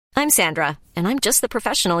I'm Sandra, and I'm just the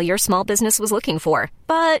professional your small business was looking for.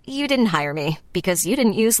 But you didn't hire me because you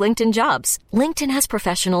didn't use LinkedIn Jobs. LinkedIn has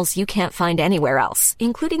professionals you can't find anywhere else,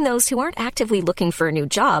 including those who aren't actively looking for a new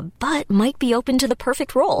job, but might be open to the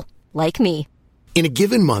perfect role, like me. In a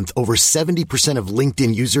given month, over 70% of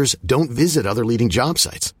LinkedIn users don't visit other leading job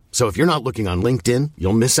sites. So if you're not looking on LinkedIn,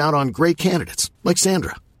 you'll miss out on great candidates like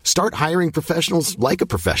Sandra. Start hiring professionals like a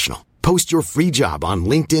professional. Post your free job on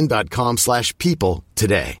linkedin.com/people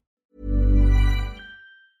today.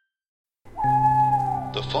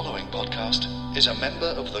 The following podcast is a member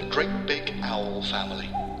of the Great Big Owl family.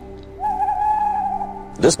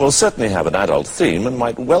 This will certainly have an adult theme and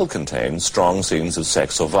might well contain strong scenes of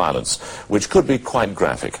sex or violence, which could be quite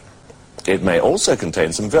graphic. It may also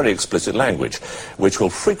contain some very explicit language, which will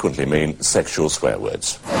frequently mean sexual swear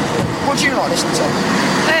words. What do you like listening to?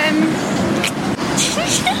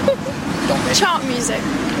 Chart music.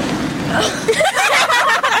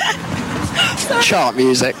 Chart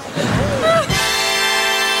music.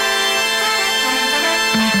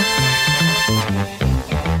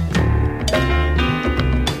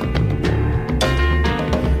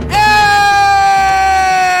 Hey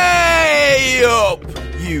up,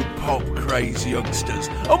 you pop-crazy youngsters,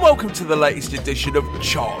 and welcome to the latest edition of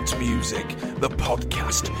Chart Music, the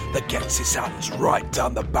podcast that gets its hands right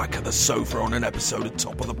down the back of the sofa on an episode of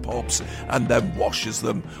Top of the Pops and then washes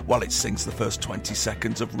them while it sings the first 20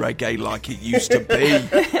 seconds of reggae like it used to be.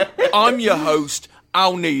 I'm your host,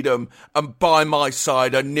 Al Needham, and by my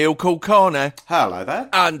side are Neil Kulkarni. Hello there.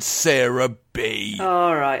 And Sarah B.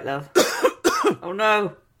 All right, love. Oh,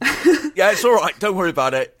 no. Yeah, it's all right. Don't worry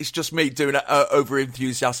about it. It's just me doing an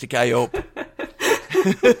over-enthusiastic A-up.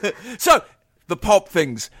 So, the pop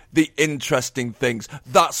things, the interesting things,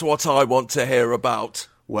 that's what I want to hear about.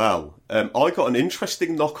 Well, I got an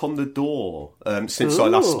interesting knock on the door since I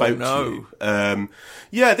last spoke to you.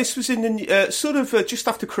 Yeah, this was in the, just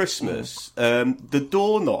after Christmas. The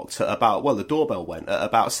door knocked at about, the doorbell went at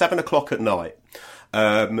about 7 o'clock at night.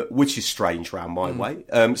 Which is strange round my way.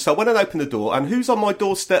 So I went and opened the door, and who's on my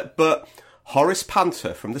doorstep but Horace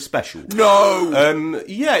Panther from The Special? No!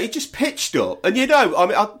 Yeah, he just pitched up. And I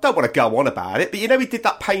don't want to go on about it, but he did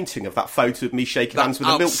that painting of that photo of me shaking hands with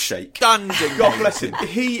a milkshake. Outstanding. God bless him.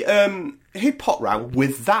 He popped round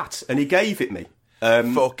with that, and he gave it me.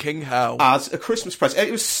 Fucking hell. As a Christmas present.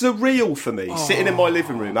 It was surreal for me, sitting in my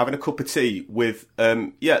living room, having a cup of tea with,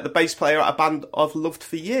 the bass player at a band I've loved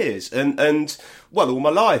for years, and all my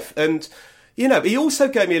life. And, he also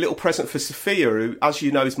gave me a little present for Sophia, who, as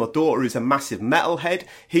you know, is my daughter, who's a massive metalhead.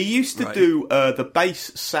 He used to do the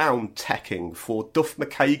bass sound teching for Duff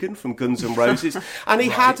McKagan from Guns N' Roses, and he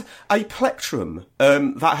had a plectrum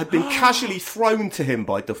that had been casually thrown to him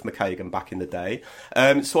by Duff McKagan back in the day.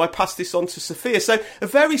 So I passed this on to Sophia. So a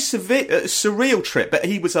very surreal trip, but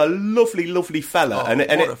he was a lovely, lovely fella. And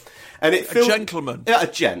it filled, a gentleman. Yeah, a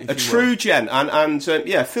true gent. And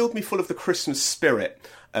filled me full of the Christmas spirit.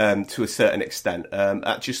 To a certain extent,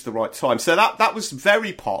 at just the right time. So that was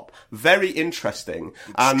very pop, very interesting.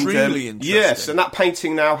 Extremely interesting. Yes, and that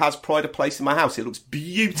painting now has pride of place in my house. It looks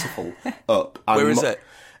beautiful up. Where is it?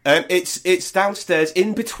 It's downstairs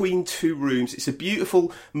in between two rooms. It's a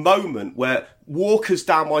beautiful moment where walkers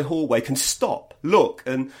down my hallway can stop, look,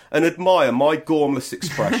 and admire my gormless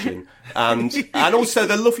expression. and also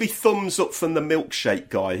the lovely thumbs up from the milkshake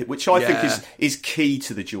guy, which I think is key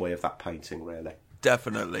to the joy of that painting, really.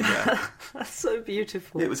 Definitely, yeah. That's so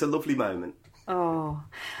beautiful. It was a lovely moment. Oh,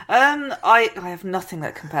 I have nothing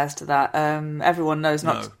that compares to that. Everyone knows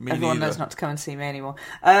not to come and see me anymore.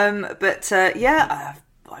 I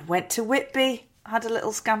went to Whitby, had a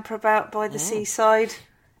little scamper about by the seaside.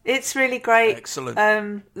 It's really great. Excellent.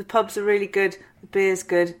 The pubs are really good. The beer's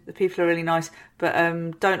good. The people are really nice. But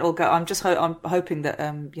don't all go. I'm hoping that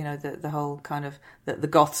the whole kind of that the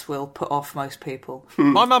goths will put off most people.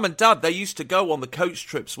 My mum and dad, they used to go on the coach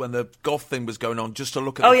trips when the goth thing was going on, just to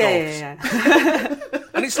look at the goths. Yeah.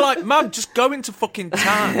 And it's like, Mum, just go into fucking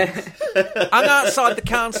town. And outside the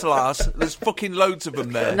council house, there's fucking loads of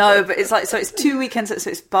them there. No, but it's 2 weekends. So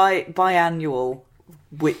it's biannual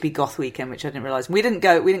Whitby Goth weekend, which I didn't realise. We didn't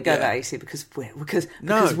go that AC because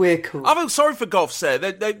we're cool. I feel sorry for goths there.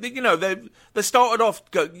 They started off,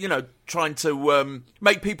 trying to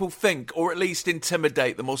make people think, or at least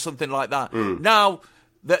intimidate them, or something like that. Now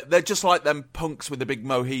they're just like them punks with the big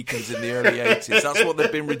Mohicans in the early 80s. That's what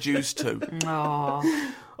they've been reduced to.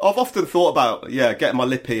 Aww. I've often thought about getting my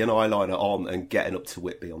lippy and eyeliner on and getting up to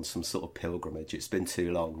Whitby on some sort of pilgrimage. It's been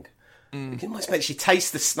too long. It almost makes you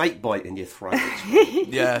taste the snake bite in your throat.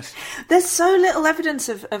 Yes. There's so little evidence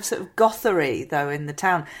of sort of gothery, though, in the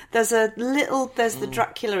town. There's the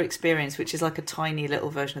Dracula Experience, which is like a tiny little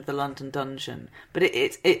version of the London Dungeon. But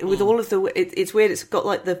with all of it's weird. It's got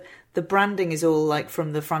like the branding is all like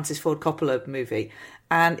from the Francis Ford Coppola movie.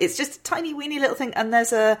 And it's just a tiny, weeny little thing. And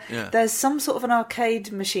there's some sort of an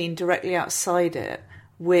arcade machine directly outside it,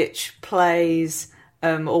 which plays...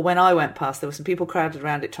 or when I went past, there were some people crowded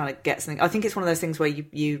around it trying to get something. I think it's one of those things where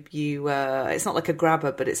you it's not like a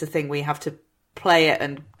grabber, but it's a thing where you have to play it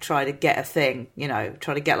and try to get a thing,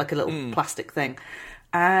 try to get like a little plastic thing.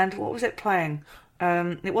 And what was it playing?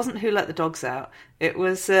 It wasn't Who Let the Dogs Out. It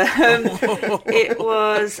was, and it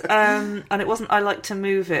wasn't I Like to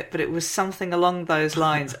Move It, but it was something along those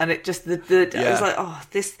lines. And it just, I was like,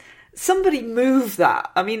 somebody move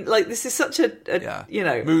that. I mean, like, this is such a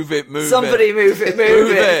Move it. Somebody move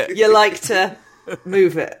it. You like to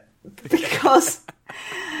move it. Because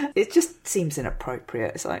it just seems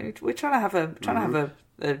inappropriate. It's like, we're trying to have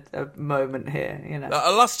a moment here,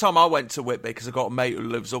 Last time I went to Whitby, because I've got a mate who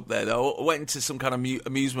lives up there, though, I went into some kind of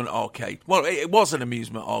amusement arcade. Well, it was an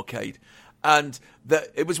amusement arcade. And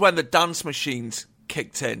it was when the dance machines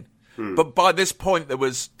kicked in. But by this point, there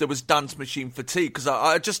was dance machine fatigue, because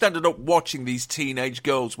I just ended up watching these teenage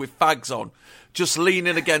girls with fags on, just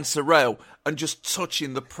leaning against the rail and just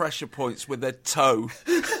touching the pressure points with their toe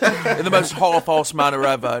in the most half-arsed manner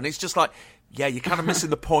ever. And it's just like, yeah, you're kind of missing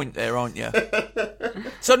the point there, aren't you?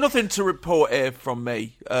 So nothing to report here from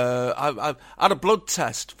me. I had a blood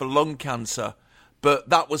test for lung cancer, but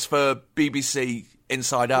that was for BBC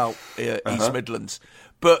Inside Out, East Midlands.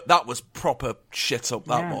 But that was proper shit up,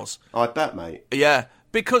 that was. I bet, mate. Yeah,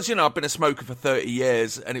 because, I've been a smoker for 30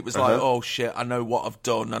 years, and it was like, oh, shit, I know what I've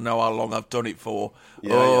done. I know how long I've done it for. I'm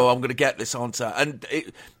going to get this onto. And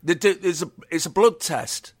it's a blood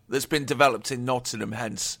test that's been developed in Nottingham,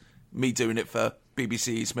 hence me doing it for BBC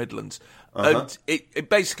East Midlands. And it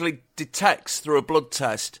basically detects through a blood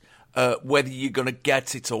test whether you're going to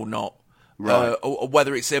get it or not, or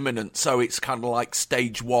whether it's imminent. So it's kind of like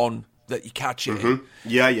stage 1 that you catch it in.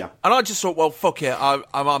 Yeah. And I just thought, well, fuck it,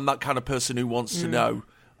 I'm that kind of person who wants to know.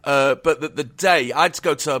 But the day, I had to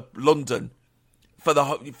go to London for the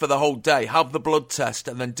whole day, have the blood test,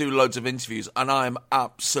 and then do loads of interviews, and I am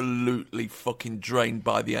absolutely fucking drained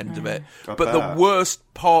by the end of it. But the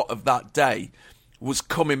worst part of that day was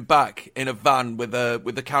coming back in a van with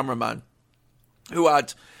a cameraman who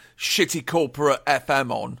had shitty corporate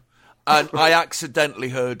FM on, and I accidentally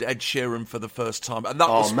heard Ed Sheeran for the first time, and that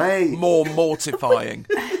was more mortifying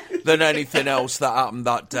than anything else that happened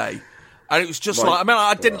that day. And it was just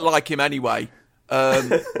I didn't like him anyway,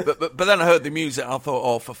 but then I heard the music and I thought,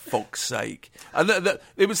 oh, for fuck's sake. And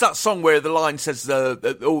it was that song where the line says,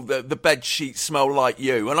 the bed sheets smell like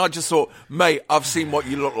you. And I just thought, mate, I've seen what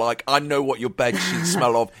you look like. I know what your bed sheets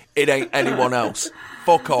smell of. It ain't anyone else.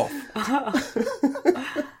 Fuck off.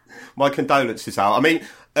 My condolences, Al. I mean,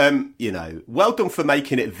 well done for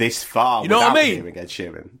making it this far without hearing Ed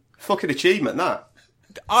Sheeran. Fucking achievement, that.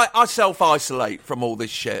 I self-isolate from all this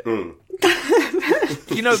shit. You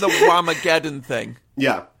know the Whamageddon thing?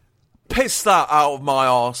 Yeah. Piss that out of my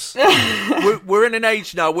arse. we're in an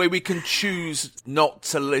age now where we can choose not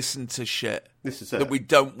to listen to shit that we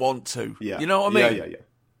don't want to. Yeah. You know what I mean? Yeah.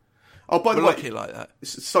 Oh, by the way, lucky like that.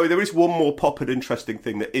 Sorry, there is one more pop and interesting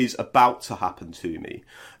thing that is about to happen to me.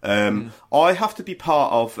 I have to be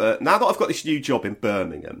part of now that I've got this new job in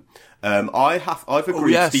Birmingham. I've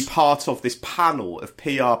agreed to be part of this panel of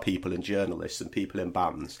PR people and journalists and people in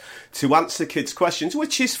bands to answer kids' questions,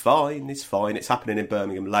 which is fine. It's fine. It's happening in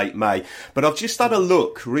Birmingham late May. But I've just had a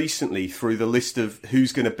look recently through the list of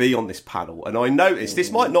who's going to be on this panel, and I noticed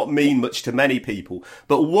this might not mean much to many people,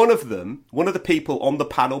 but one of the people on the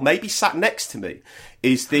panel, maybe sat next to me,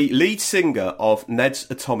 is the lead singer of Ned's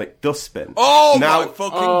Atomic Dustbin. Oh, my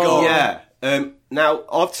fucking God. Yeah. Now,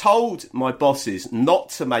 I've told my bosses not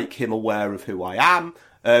to make him aware of who I am,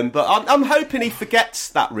 but I'm hoping he forgets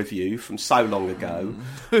that review from so long ago.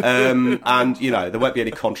 And, there won't be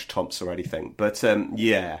any contretemps or anything. But,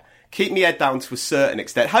 keep me head down to a certain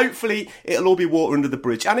extent. Hopefully, it'll all be water under the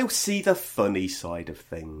bridge, and he'll see the funny side of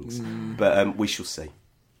things. But we shall see.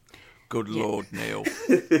 Good Lord, Neil.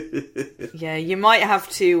 Yeah, you might have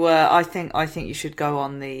to. I think you should go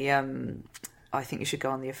on the. I think you should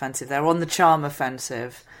go on the offensive there, on the charm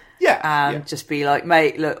offensive. Yeah. And just be like,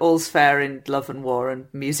 mate, look, all's fair in love and war and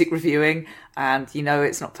music reviewing, and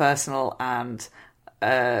it's not personal, and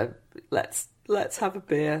let's have a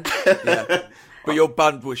beer. Yeah. But your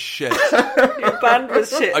band was shit. Your band was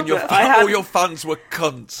shit. And all your fans were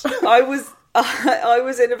cunts. I was I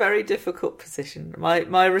was in a very difficult position.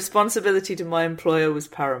 My responsibility to my employer was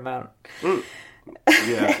paramount.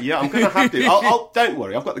 Yeah, I'm going to have to. I'll don't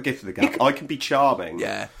worry, I've got the gift of the gab. I can be charming.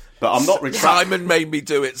 Yeah. But I'm not retracting. Simon made me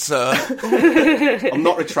do it, sir. I'm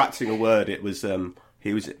not retracting a word. It was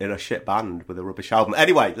he was in a shit band with a rubbish album.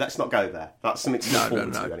 Anyway, let's not go there. That's something to look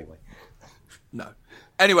forward to anyway. No.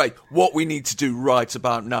 Anyway, what we need to do right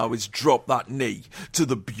about now is drop that knee to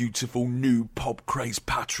the beautiful new Pop Craze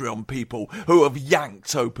Patreon people who have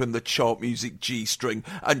yanked open the chart music G-string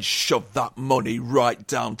and shoved that money right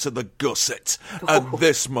down to the gusset. And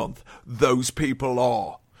this month, those people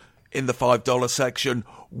are, in the $5 section,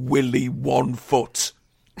 Willie One Foot,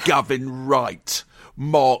 Gavin Wright,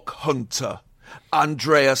 Mark Hunter,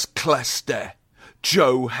 Andreas Kleste,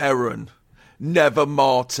 Joe Heron, Neva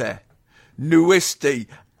Marte, Nuisti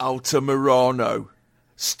Altamirano,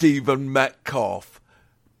 Stephen Metcalf,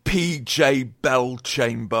 PJ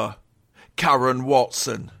Bellchamber, Karen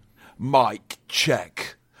Watson, Mike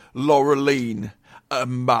Check, Laureline,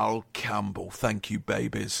 and Mal Campbell. Thank you,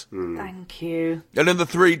 babies. Thank you. And in the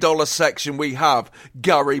 $3 section we have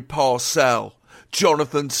Gary Parcell,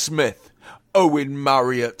 Jonathan Smith, Owen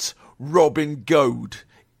Marriott, Robin Goad,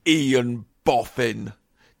 Ian Boffin,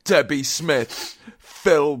 Debbie Smith,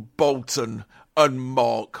 Phil Bolton, and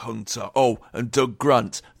Mark Hunter. Oh, and Doug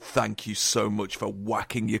Grant, thank you so much for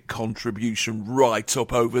whacking your contribution right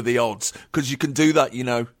up over the odds, because you can do that, you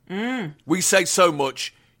know. We say so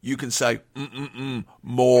much, you can say,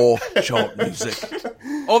 more chart music.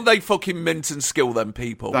 Aren't they fucking mint and skill, them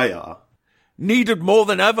people? They are. Needed more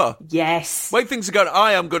than ever. Yes. Way things are going,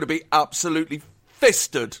 I am going to be absolutely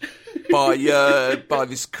fisted by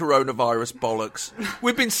this coronavirus bollocks.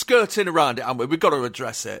 We've been skirting around it, haven't we? We've got to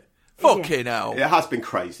address it. Fucking hell. It has been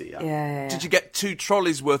crazy, Yeah. Did you get 2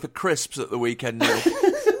 trolleys worth of crisps at the weekend, Neil?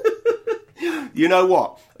 You know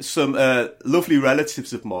what? Some lovely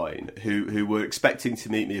relatives of mine who were expecting to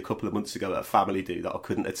meet me a couple of months ago at a family do that I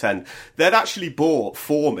couldn't attend, they'd actually bought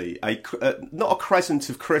for me not a crescent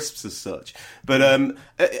of crisps as such, but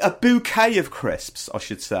a bouquet of crisps, I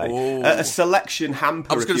should say. A selection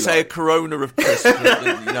hamper. I was going to say a corona of crisps.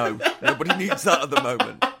 No, nobody needs that at the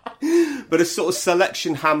moment. But a sort of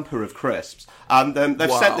selection hamper of crisps. And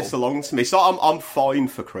they've sent this along to me. So I'm fine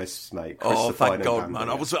for crisps, mate. Crisps thank God, man.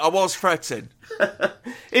 I was fretting.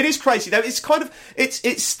 It is crazy, though. It's kind of...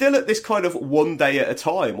 It's still at this kind of one day at a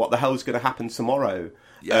time. What the hell's going to happen tomorrow?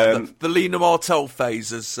 Yeah, the Lena Martell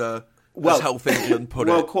phase, as Health England put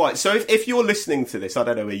it. Well, quite. So if you're listening to this, I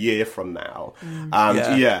don't know, a year from now,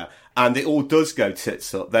 and it all does go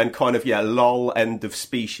tits up, then kind of, lol, end of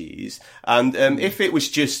species. And if it was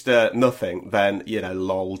just nothing, then,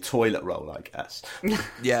 lol, toilet roll, I guess.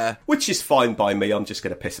 Yeah. Which is fine by me. I'm just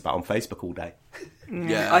going to piss about on Facebook all day.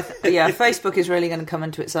 Yeah, Facebook is really going to come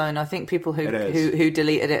into its own. I think people who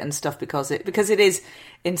deleted it and stuff because it is,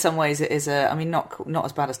 in some ways, it is not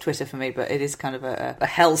as bad as Twitter for me, but it is kind of a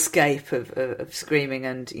hellscape of screaming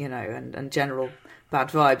and and general bad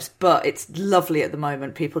vibes. But it's lovely at the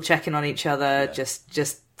moment. People checking on each other,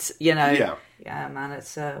 yeah, man.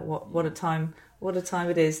 It's what a time. What a time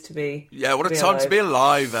it is to be. Yeah, what a time alive. To be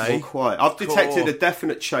alive, eh? Well, quite. I've detected a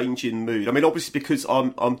definite change in mood. I mean, obviously, because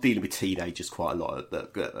I'm dealing with teenagers quite a lot at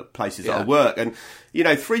the places that I work. And,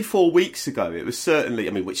 3-4 weeks ago, it was certainly,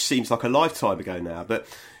 which seems like a lifetime ago now, but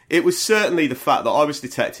it was certainly the fact that I was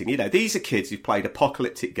detecting, these are kids who've played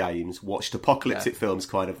apocalyptic games, watched apocalyptic films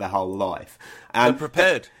kind of their whole life. And they're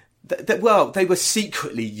prepared. They were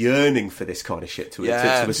secretly yearning for this kind of shit to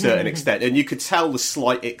a certain extent, and you could tell the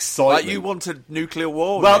slight excitement. Like you wanted nuclear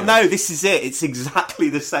war. Well, no, this is it. It's exactly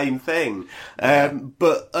the same thing.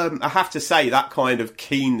 But I have to say that kind of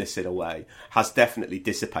keenness, in a way, has definitely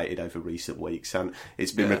dissipated over recent weeks, and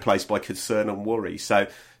it's been replaced by concern and worry. So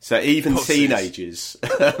even teenagers,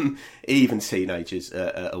 are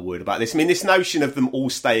worried about this. I mean, this notion of them all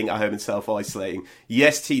staying at home and self-isolating.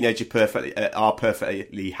 Yes, teenagers are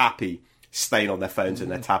perfectly happy staying on their phones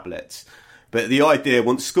and their tablets. But the idea,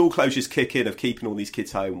 once school closures kick in, of keeping all these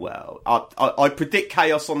kids home, well, I predict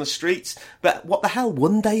chaos on the streets. But what the hell?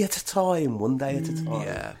 One day at a time.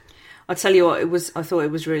 Yeah. I'll tell you what, I thought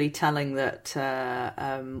it was really telling that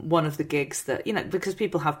one of the gigs that, because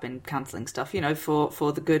people have been cancelling stuff,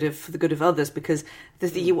 for the good of others, because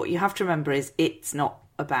what you have to remember is it's not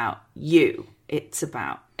about you, it's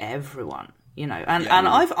about everyone. And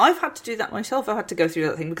I've had to do that myself. I've had to go through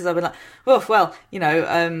that thing because I've been like,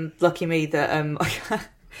 lucky me that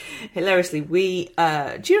hilariously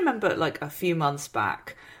do you remember like a few months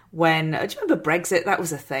back when... do you remember Brexit? That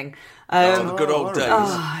was a thing. The good old days.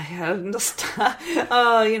 Oh, yeah.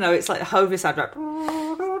 Oh, you know, it's like a Hovis advert.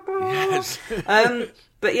 Yes.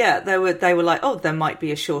 But yeah, they were like, oh, there might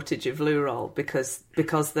be a shortage of loo roll because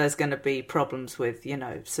there's going to be problems with, you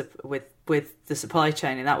know, with the supply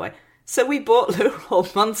chain in that way. So we bought loo roll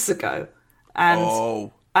months ago,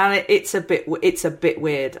 and it's a bit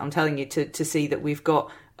weird. I'm telling you to see that we've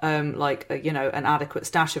got an adequate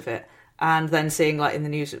stash of it. And then seeing, like, in the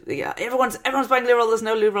news, everyone's buying loo roll, there's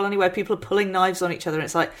no loo roll anywhere, people are pulling knives on each other, and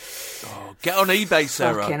it's like... Oh, get on eBay,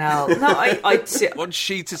 Sarah. Fucking hell. No, I one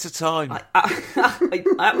sheet at a time. I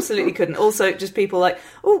absolutely couldn't. Also, just people like,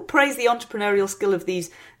 praise the entrepreneurial skill of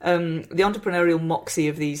these, the entrepreneurial moxie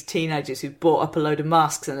of these teenagers who bought up a load of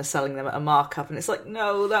masks and are selling them at a markup, and it's like,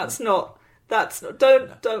 no, don't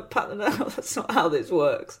pat them out. That's not how this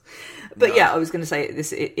works. But yeah, I was going to say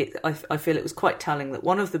this. I feel it was quite telling that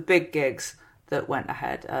one of the big gigs that went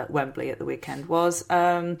ahead at Wembley at the weekend was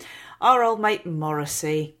our old mate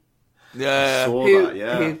Morrissey. Yeah,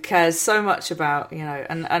 who cares so much about, you know,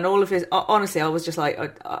 and all of his. Honestly, I was just like,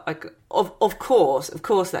 of course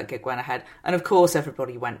that gig went ahead, and of course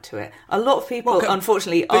everybody went to it. A lot of people,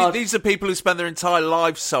 unfortunately, these are people who spend their entire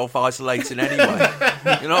lives self-isolating anyway.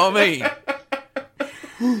 You know what I mean?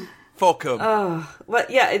 Fuck them. Oh, well,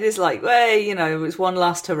 yeah, it is like, well, you know, it was one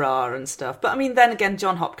last hurrah and stuff. But I mean, then again,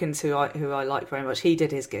 John Hopkins, who I like very much, he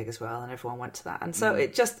did his gig as well, and everyone went to that, and so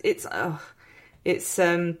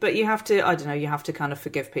but you have to, I don't know, you have to kind of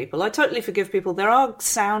forgive people. I totally forgive people. There are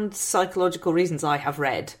sound psychological reasons I have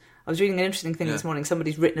read. I was reading an interesting thing this morning.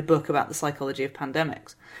 Somebody's written a book about the psychology of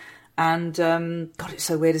pandemics. And, God, it's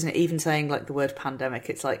so weird, isn't it? Even saying, like, the word pandemic,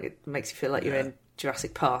 it's like, it makes you feel like you're in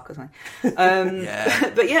Jurassic Park or something.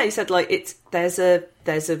 But yeah, he said, like, there's a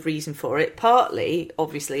reason for it. Partly,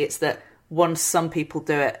 obviously, it's that once some people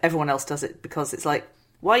do it, everyone else does it, because it's like,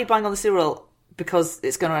 why are you buying on the cereal? Because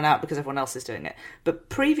it's going to run out because everyone else is doing it. But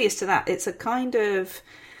previous to that, it's a kind of...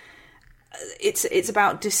 It's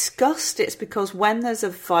about disgust. It's because when there's a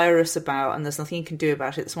virus about and there's nothing you can do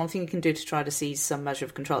about it, there's one thing you can do to try to seize some measure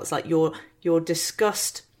of control. It's like your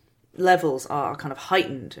disgust levels are kind of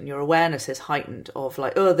heightened and your awareness is heightened of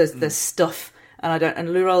like, there's stuff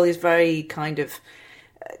and loo roll is very kind of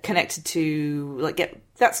connected to like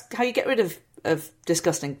that's how you get rid of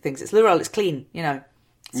disgusting things. It's loo roll, it's clean, you know.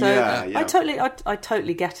 So I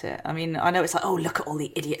totally get it. I mean, I know it's like, oh, look at all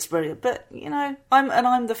the idiots, but you know,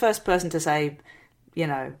 I'm the first person to say,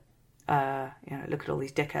 look at all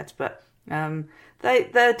these dickheads. But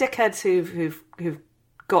they're dickheads who've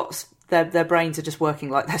got their brains are just working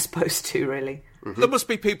like they're supposed to, really. Mm-hmm. There must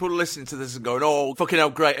be people listening to this and going, oh, fucking hell,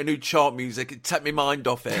 great, a new chart music, it take my mind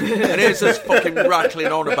off it. And here's us fucking rattling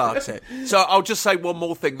on about it. So I'll just say one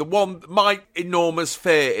more thing. My enormous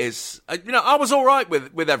fear is, I was all right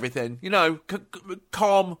with everything,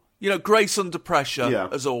 calm, grace under pressure,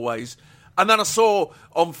 as always. And then I saw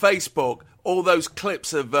on Facebook all those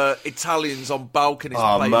clips of Italians on balconies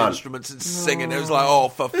playing instruments and singing. It was like, oh,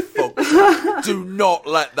 for fuck's sake, do not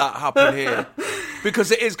let that happen here.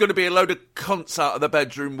 Because it is going to be a load of cunts out of the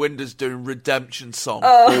bedroom windows doing Redemption Song.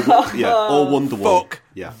 Or Wonderwall. Fuck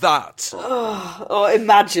that.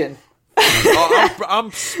 Imagine.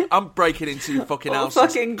 I'm breaking into your fucking house,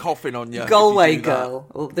 coughing on you. Galway Girl,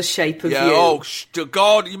 or The Shape of You. Oh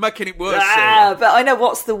God, you're making it worse. But I know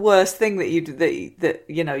what's the worst thing that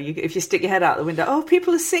if you stick your head out the window. Oh,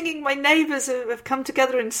 people are singing. My neighbours have come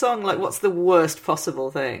together in song. Like, what's the worst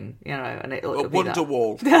possible thing? And it'll be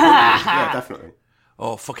Wonderwall. Yeah, definitely.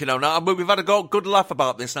 Oh, fucking hell. Now, we've had a good laugh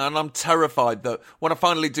about this now, and I'm terrified that when I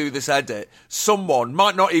finally do this edit, someone,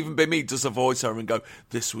 might not even be me, does a voiceover and go,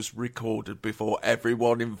 this was recorded before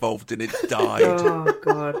everyone involved in it died. Oh,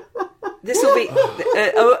 God. This will be...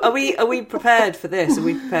 Are we prepared for this? Are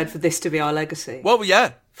we prepared for this to be our legacy? Well,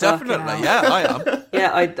 yeah, definitely. Yeah, I am.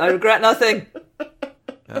 Yeah, I regret nothing.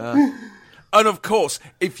 And, of course,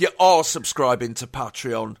 if you are subscribing to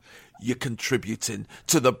Patreon, you're contributing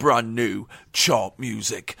to the brand new Chart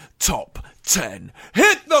Music Top 10.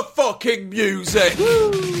 Hit the fucking music!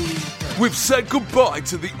 We've said goodbye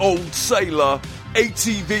to the old sailor,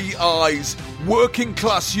 ATV eyes, working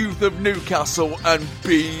class youth of Newcastle and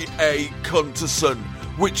B.A. Cunterson,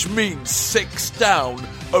 which means 6 down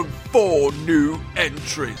and 4 new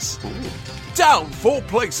entries. Down 4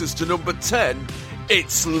 places to number 10,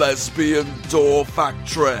 it's Lesbian Door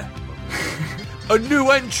Factory. A new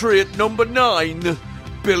entry at number 9,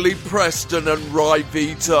 Billy Preston and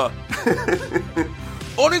Ryvita.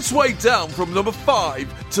 On its way down from number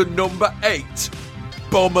 5 to number 8,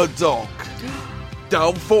 Bomber Doc.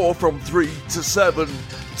 Down 4 from 3 to 7,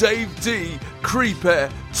 Dave D, creeper,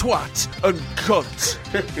 twat and cunt.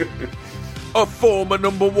 A former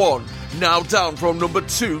number 1, now down from number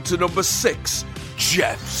 2 to number 6,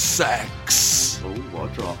 Jeff Sex. Oh,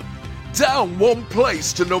 what drop? Down 1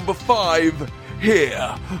 place to number 5,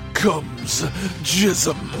 here comes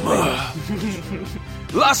Jism.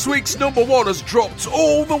 Last week's number 1 has dropped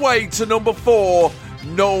all the way to number 4,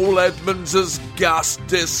 Noel Edmonds' Gas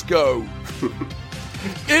Disco.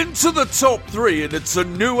 Into the top 3, and it's a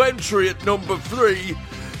new entry at number 3,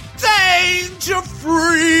 Danger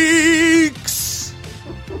Freaks.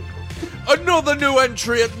 Another new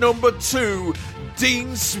entry at number 2,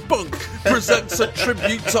 Dean Spunk presents a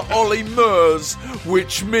tribute to Ollie Murs,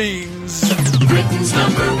 which means Britain's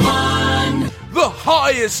number 1. The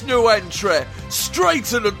highest new entry,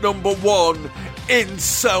 straight in at number 1, in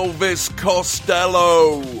Elvis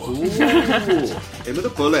Costello. In with a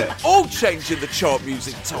bullet. All changing the chart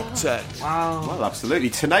music top 10. Wow. Well, absolutely.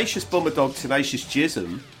 Tenacious Bummer Dog, Tenacious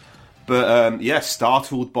Jism. But,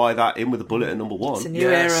 startled by that in with a bullet at number 1. It's a new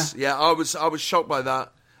era. Yeah, I was shocked by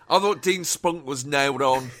that. I thought Dean Spunk was nailed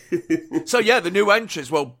on. So, yeah, the new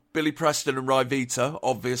entries, well, Billy Preston and Ryvita,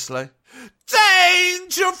 obviously.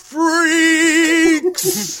 Danger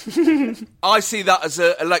Freaks! I see that as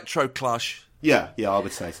an electro clash. Yeah, I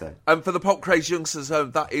would say so. And for the Pop Craze youngsters,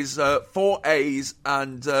 that is 4 A's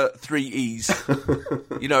and 3 E's.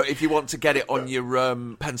 You know, if you want to get it on your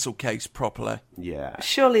pencil case properly. Yeah.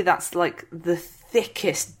 Surely that's like the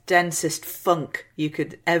thickest, densest funk you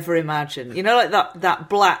could ever imagine. You know, like that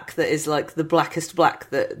black that is like the blackest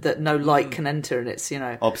black that no light can enter, and it's, you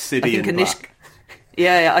know... Obsidian black.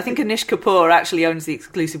 Yeah, I think Anish Kapoor actually owns the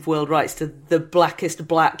exclusive world rights to the blackest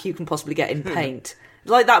black you can possibly get in paint.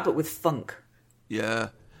 Like that, but with funk. Yeah.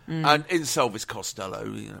 And in Elvis Costello,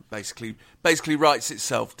 you know, basically writes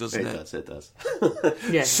itself, doesn't it? It does.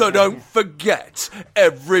 So don't forget,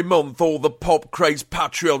 every month all the Pop Craze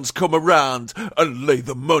Patreons come around and lay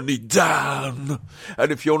the money down.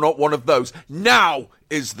 And if you're not one of those, now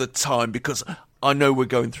is the time, because I know we're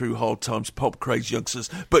going through hard times, Pop Craze youngsters,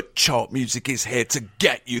 but chart music is here to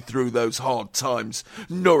get you through those hard times,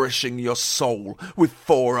 nourishing your soul with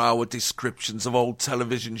 4-hour descriptions of old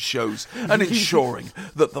television shows and ensuring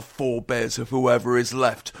that the forebears of whoever is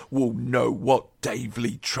left will know what Dave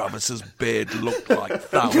Lee Travis's beard looked like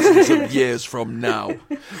thousands of years from now.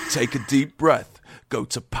 Take a deep breath, go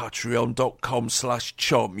to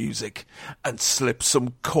patreon.com/chartmusic and slip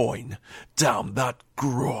some coin down that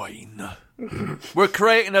groin. We're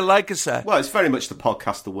creating a legacy. Well, it's very much the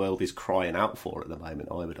podcast the world is crying out for at the moment,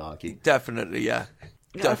 I would argue. Definitely, yeah.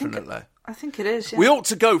 Definitely. I think it is, yeah. We ought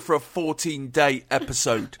to go for a 14-day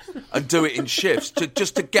episode and do it in shifts,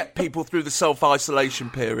 just to get people through the self-isolation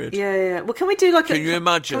period. Yeah. Well, can we do like Can you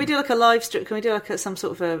imagine? Can we do like a live stream? Can we do like some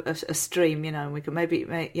sort of a stream, you know, and we could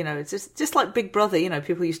maybe, you know, it's just like Big Brother, you know,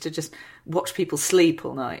 people used to just watch people sleep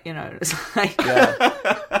all night, you know. It's like...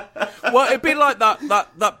 Yeah. Well, it'd be like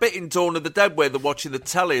that bit in Dawn of the Dead where they're watching the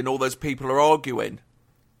telly and all those people are arguing.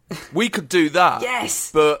 We could do that.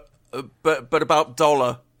 Yes. But about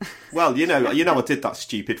dollar. Well, you know, I did that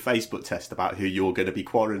stupid Facebook test about who you're going to be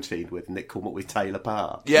quarantined with, and it come up with Taylor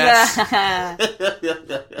Parr. Yes.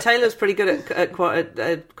 Taylor's pretty good at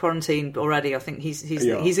quarantine already. I think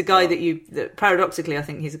he's a guy that paradoxically, I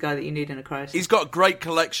think he's a guy that you need in a crisis. He's got a great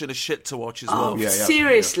collection of shit to watch as well.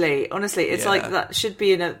 Seriously, honestly, it's like that should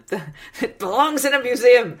be it belongs in a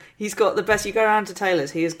museum. He's got the best. You go around to Taylor's,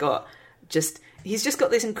 he's just got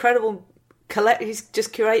this incredible. He's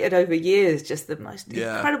just curated over years just the most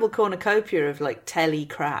incredible cornucopia of like telly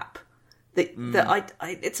crap that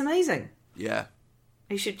it's amazing. Yeah,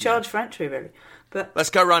 he should charge for entry, really. But let's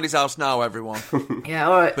go around his house now, everyone. Yeah,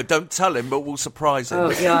 all right. But don't tell him, but we'll surprise him. Oh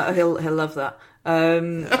yeah, he'll love that. I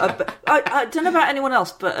don't know about anyone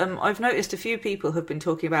else, but I've noticed a few people have been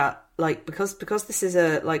talking about like because this is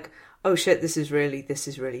a like. Oh shit! This is really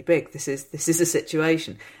big. This is a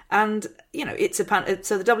situation, and you know it's so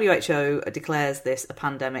the WHO declares this a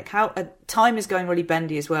pandemic. How time is going really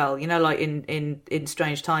bendy as well. You know, like in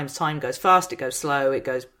strange times, time goes fast, it goes slow, it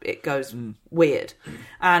goes weird,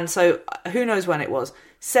 and so who knows when it was.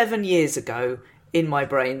 7 years ago, in my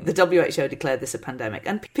brain, the WHO declared this a pandemic,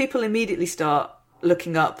 and people immediately start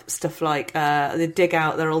looking up stuff like they dig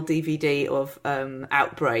out their old DVD of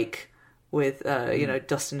Outbreak. With you know,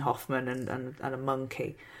 Dustin Hoffman and a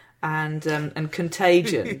monkey, and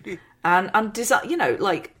Contagion, and design, you know,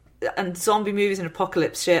 like, and zombie movies and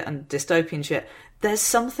apocalypse shit and dystopian shit. There's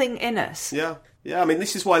something in us. Yeah. I mean,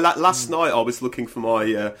 this is why last night I was looking for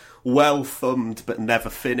my well thumbed but never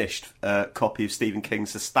finished copy of Stephen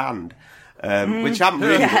King's The Stand. which I haven't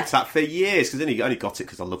really looked at for years, because I only got it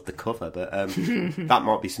because I loved the cover, but that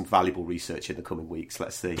might be some valuable research in the coming weeks.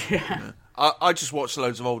 Let's see. Yeah. I just watched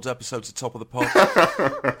loads of old episodes of Top of the Pops.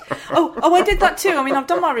 Oh, I did that too. I mean, I've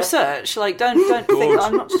done my research. Like, don't think that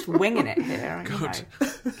I'm not just winging it here. Good.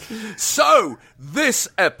 So, this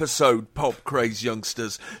episode, Pop Craze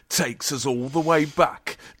Youngsters, takes us all the way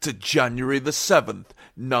back to January the 7th,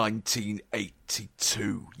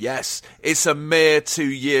 1982. Yes, it's a mere 2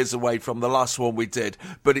 years away from the last one we did,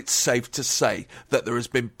 but it's safe to say that there has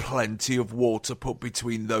been plenty of water put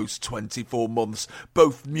between those 24 months,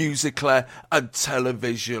 both musically and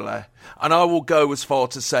televisually. And I will go as far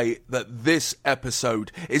to say that this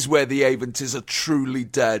episode is where the 80s are truly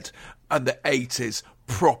dead and the 80s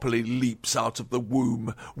properly leaps out of the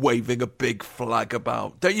womb, waving a big flag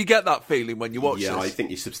about. Don't you get that feeling when you watch this? Yeah, I think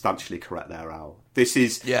you're substantially correct there, Al. This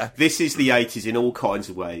is the 80s in all kinds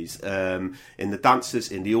of ways. In the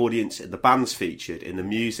dancers, in the audience, in the bands featured, in the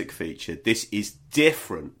music featured. This is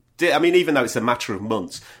different. I mean, even though it's a matter of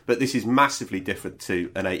months, but this is massively different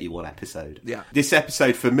to an 81 episode. Yeah. This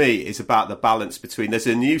episode, for me, is about the balance between... There's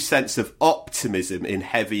a new sense of optimism, in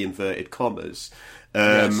heavy inverted commas,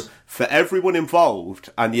 for everyone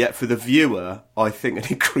involved, and yet for the viewer, I think an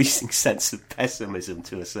increasing sense of pessimism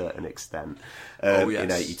to a certain extent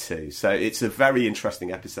in 82. So it's a very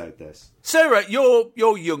interesting episode, this. Sarah,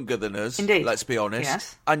 you're younger than us, Indeed. Let's be honest,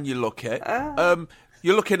 yes. And you look it.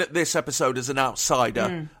 You're looking at this episode as an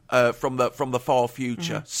outsider from the far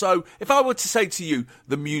future. So if I were to say to you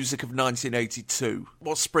the music of 1982,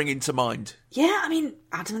 what's springing to mind? Yeah, I mean,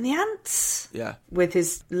 Adam and the Ants. Yeah. With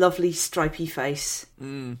his lovely stripy face.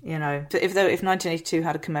 You know, if 1982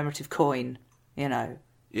 had a commemorative coin, you know,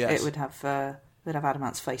 it would have Adam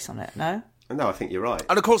Ant's face on it, no? No, I think you're right.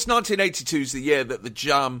 And of course, 1982 is the year that the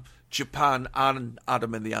Jam, Japan and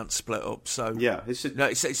Adam and the Ants split up. So yeah, it's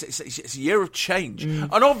a year of change.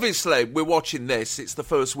 And obviously, we're watching this. It's the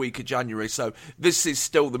first week of January, so this is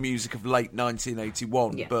still the music of late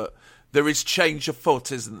 1981. Yeah. But there is change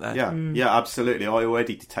afoot, isn't there? Yeah, yeah, absolutely. I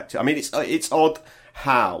already detect it. I mean, it's odd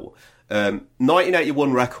how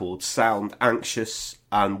 1981 records sound anxious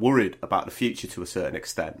and worried about the future to a certain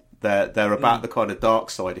extent. They're about the kind of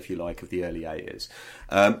dark side, if you like, of the early 80s.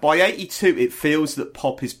 By 82, it feels that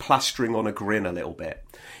pop is plastering on a grin a little bit.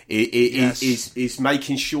 It is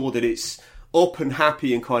making sure that it's up and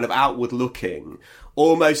happy and kind of outward looking,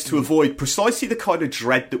 almost to avoid precisely the kind of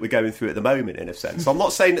dread that we're going through at the moment, in a sense. I'm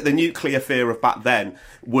not saying that the nuclear fear of back then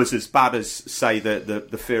was as bad as, say,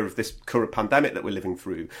 the fear of this current pandemic that we're living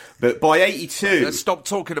through. But by 82... Let's stop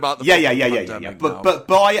talking about the pandemic. But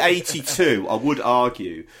by 82, I would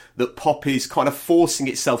argue that pop is kind of forcing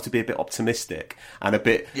itself to be a bit optimistic and a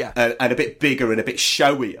bit bigger and a bit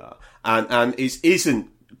showier, and isn't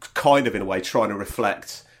kind of, in a way, trying to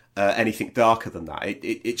reflect... anything darker than that.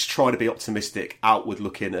 It's trying to be optimistic,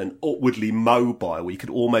 outward-looking, and upwardly mobile. You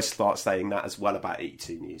could almost start saying that as well about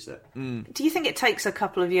 82 music. Do you think it takes a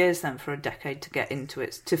couple of years then for a decade to get into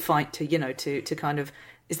it, to kind of?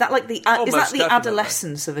 Is that like the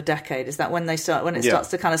adolescence of a decade? Is that when it starts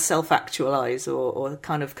to kind of self-actualise or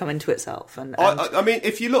kind of come into itself? And I mean,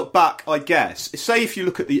 if you look back, I guess, say if you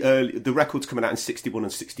look at the records coming out in 61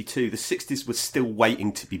 and 62, the 60s was still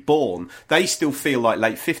waiting to be born. They still feel like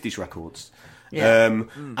late 50s records. Yeah.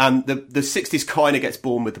 And the 60s kind of gets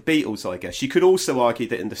born with the Beatles, I guess. You could also argue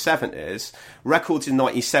that in the 70s, records in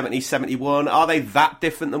 1970, 71, are they that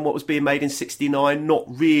different than what was being made in 69? Not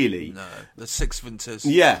really. No, the Sixpence.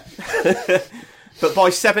 Yeah. But by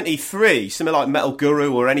 73, something like Metal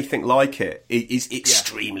Guru or anything like it is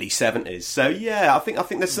extremely 70s. So yeah, I think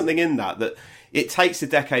there's something in that it takes a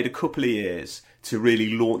decade, a couple of years to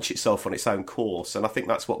really launch itself on its own course. And I think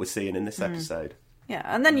that's what we're seeing in this episode. Yeah,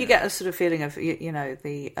 and then you get a sort of feeling of,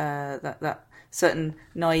 that certain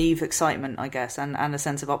naive excitement, I guess, and a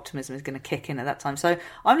sense of optimism is going to kick in at that time. So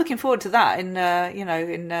I'm looking forward to that in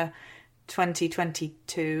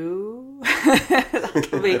 2022.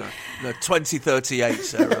 That'll be... No, 2038,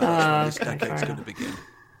 Sarah. This decade's going to begin.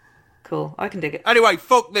 Cool, I can dig it. Anyway,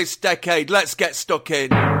 fuck this decade. Let's get stuck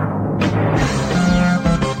in.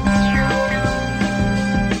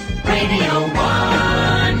 Radio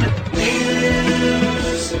 1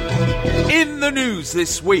 News. In the news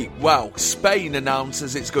this week, Spain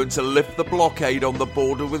announces it's going to lift the blockade on the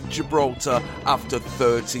border with Gibraltar after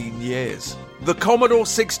 13 years. The Commodore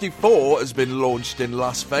 64 has been launched in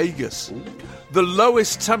Las Vegas. The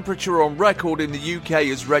lowest temperature on record in the UK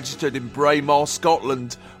is registered in Braemar,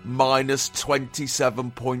 Scotland, minus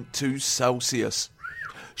 27.2 Celsius.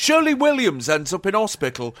 Shirley Williams ends up in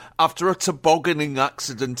hospital after a tobogganing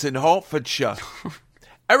accident in Hertfordshire.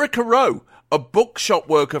 Erica Rowe, A bookshop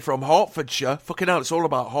worker from Hertfordshire, fucking hell, it's all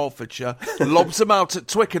about Hertfordshire, lobs him out at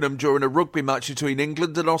Twickenham during a rugby match between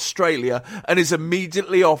England and Australia and is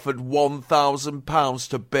immediately offered £1,000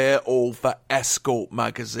 to bear all for Escort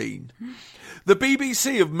magazine. The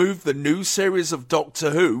BBC have moved the new series of Doctor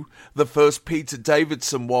Who, the first Peter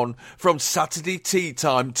Davison one, from Saturday tea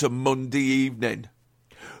time to Monday evening.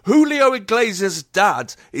 Julio Iglesias'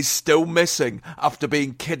 dad is still missing after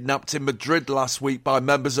being kidnapped in Madrid last week by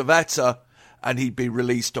members of ETA, and he'd be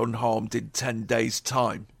released unharmed in 10 days'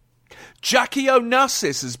 time. Jackie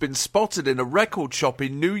Onassis has been spotted in a record shop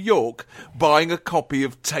in New York buying a copy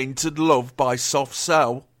of Tainted Love by Soft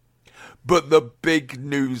Cell. But the big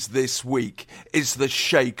news this week is the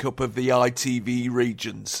shake-up of the ITV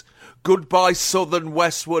regions. Goodbye Southern,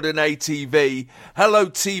 Westwood and ATV. Hello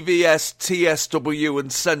TVS, TSW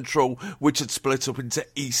and Central, which had split up into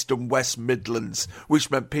East and West Midlands, which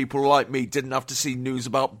meant people like me didn't have to see news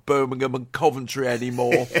about Birmingham and Coventry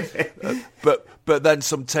anymore. But then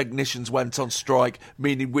some technicians went on strike,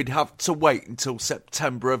 meaning we'd have to wait until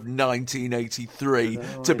September of 1983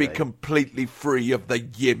 to be completely free of the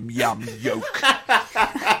yim-yam yoke.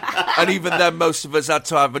 And even then, most of us had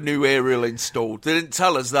to have a new aerial installed. They didn't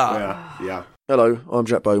tell us that. Yeah. Hello, I'm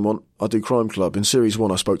Jack Beaumont. I do Crime Club. In Series 1,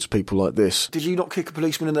 I spoke to people like this. Did you not kick a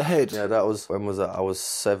policeman in the head? Yeah, when was that? I was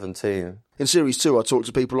 17. In Series 2, I talked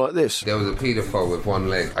to people like this. There was a paedophile with one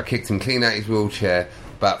leg. I kicked him clean out his wheelchair.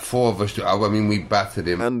 About 4 of us, we battered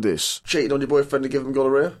him. And this. Cheated on your boyfriend to give him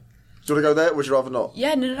gonorrhea? Do you want to go there, or would you rather not?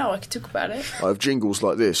 Yeah, no, I can talk about it. I have jingles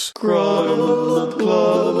like this. Crime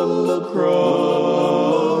Club.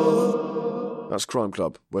 That's Crime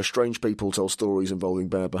Club, where strange people tell stories involving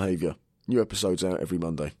bad behaviour. New episodes out every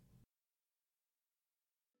Monday.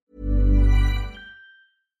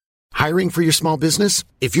 Hiring for your small business?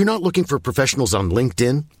 If you're not looking for professionals on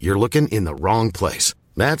LinkedIn, you're looking in the wrong place.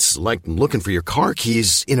 That's like looking for your car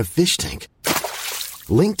keys in a fish tank.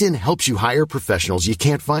 LinkedIn helps you hire professionals you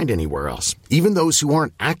can't find anywhere else, even those who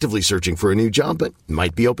aren't actively searching for a new job but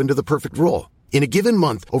might be open to the perfect role. In a given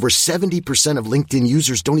month, over 70% of LinkedIn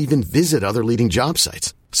users don't even visit other leading job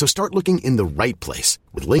sites. So start looking in the right place.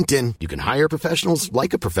 With LinkedIn, you can hire professionals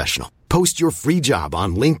like a professional. Post your free job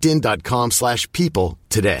on linkedin.com/people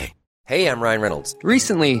today. Hey, I'm Ryan Reynolds.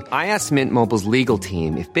 Recently, I asked Mint Mobile's legal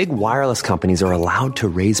team if big wireless companies are allowed to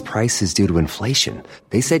raise prices due to inflation.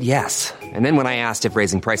 They said yes. And then when I asked if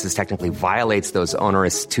raising prices technically violates those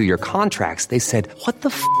onerous 2-year contracts, they said, what the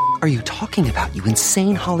f*** are you talking about, you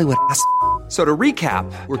insane Hollywood ass f- So to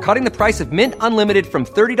recap, we're cutting the price of Mint Unlimited from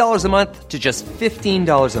 $30 a month to just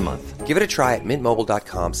 $15 a month. Give it a try at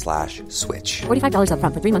mintmobile.com/switch. $45 up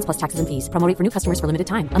front for 3 months plus taxes and fees. Promo rate for new customers for limited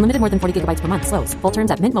time. Unlimited more than 40 gigabytes per month. Slows full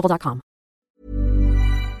terms at mintmobile.com.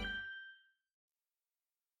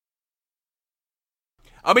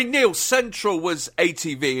 I mean, Neil, Central was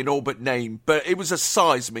ATV in all but name, but it was a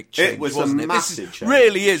seismic change, wasn't it? Massive change.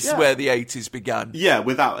 Really is where the 80s began. Yeah,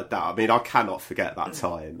 without a doubt. I mean, I cannot forget that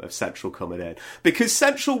time of Central coming in. Because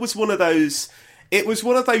Central was one of those... It was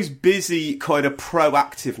one of those busy, kind of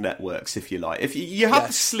proactive networks, if you like. If you had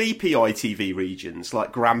the sleepy ITV regions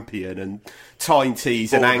like Grampian and Tyne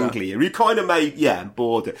Tees and Anglia, who kind of made,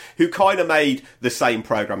 Border, who kind of made the same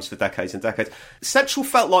programmes for decades and decades. Central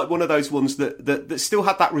felt like one of those ones that still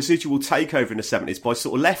had that residual takeover in the 70s by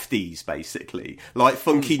sort of lefties, basically, like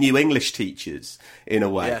funky new English teachers, in a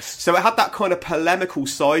way. Yes. So it had that kind of polemical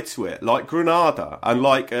side to it, like Granada and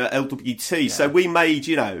like LWT. Yeah. So we made,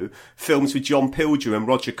 films with John Pilger and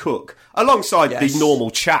Roger Cook, alongside the normal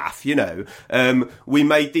chaff, we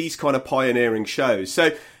made these kind of pioneering shows. So,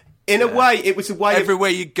 in a way, it was a way Everywhere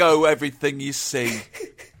you go, everything you see,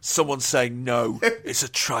 someone's saying no, it's a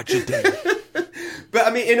tragedy. But, I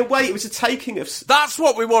mean, in a way, it was a taking of... That's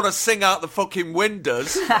what we want to sing out the fucking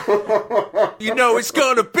windows. It's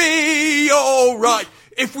going to be all right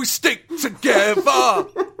if we stick together.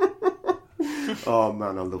 Oh,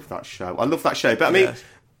 man, I love that show. But, I mean...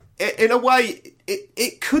 In a way,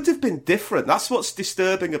 it could have been different. That's what's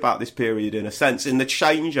disturbing about this period, in a sense, in the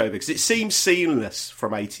changeover, because it seems seamless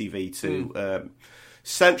from ATV to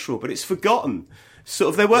Central, but it's forgotten. Sort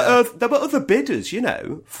of, there were other bidders,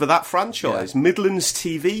 for that franchise. Yeah. Midlands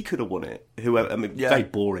TV could have won it. Very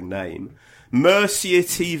boring name. Mercia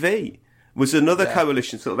TV was another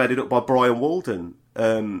coalition, sort of headed up by Brian Walden.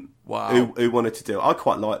 Who wanted to do it. I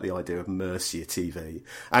quite like the idea of Mercia TV.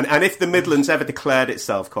 And if the Midlands ever declared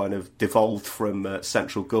itself kind of devolved from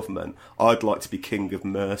central government, I'd like to be King of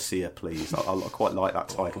Mercia, please. I quite like that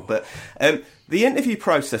title. But the interview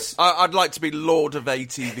process... I'd like to be Lord of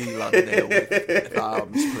ATV Land, Neil, with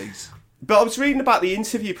arms, please. But I was reading about the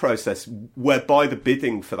interview process whereby the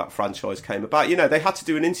bidding for that franchise came about. You know, they had to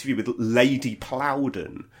do an interview with Lady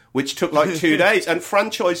Plowden, which took like 2 days. And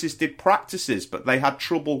franchises did practices, but they had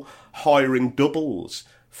trouble hiring doubles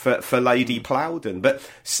for Lady Plowden. But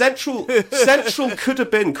Central could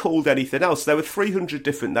have been called anything else. There were 300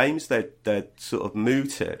 different names they'd sort of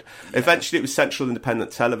mooted. Yeah. Eventually it was Central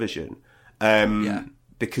Independent Television.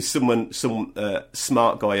 Because some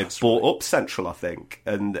smart guy had bought up Central, I think,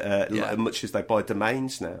 and much as they buy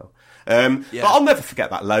domains now. But I'll never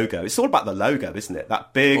forget that logo. It's all about the logo, isn't it?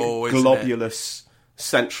 That big, globulous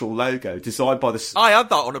Central logo designed by the... I had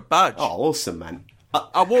that on a badge. Oh, awesome, man.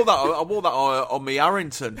 I wore that on me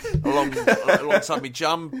Arrington alongside me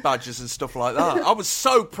Jam badges and stuff like that. I was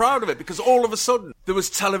so proud of it because all of a sudden there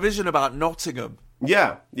was television about Nottingham.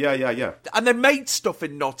 Yeah. And they made stuff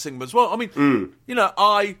in Nottingham as well. I mean, you know,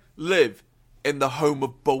 I live in the home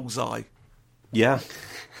of Bullseye. Yeah.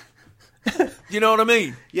 You know what I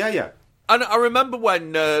mean? Yeah. And I remember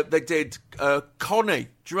when they did Connie.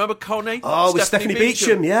 Do you remember Connie? Oh, with Stephanie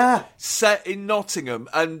Beacham, yeah. Set in Nottingham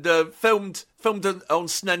and filmed on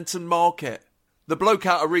Sneinton Market. The bloke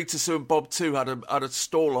out of Rita Sue and Bob 2 had a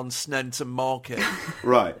stall on Sneinton Market.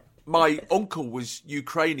 Right. My uncle was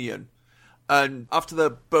Ukrainian. And after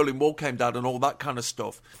the Berlin Wall came down and all that kind of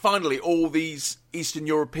stuff, finally all these Eastern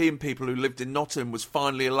European people who lived in Nottingham was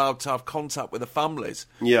finally allowed to have contact with the families.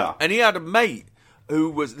 Yeah. And he had a mate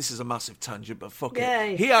who was... This is a massive tangent, but fuck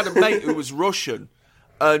it. He had a mate who was Russian,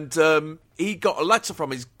 and he got a letter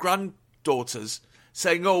from his granddaughters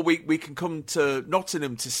saying, oh, we can come to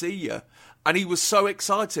Nottingham to see you. And he was so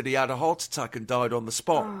excited he had a heart attack and died on the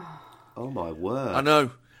spot. Oh, my word. I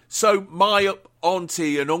know. So my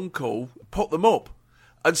auntie and uncle put them up.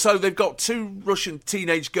 And so they've got 2 Russian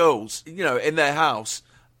teenage girls, you know, in their house.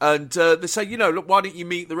 And they say, you know, look, why don't you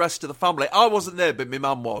meet the rest of the family? I wasn't there, but my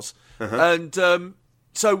mum was. Uh-huh. And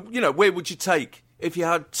so, you know, where would you take if you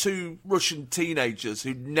had 2 Russian teenagers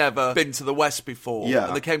who'd never been to the West before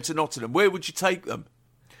and they came to Nottingham? Where would you take them?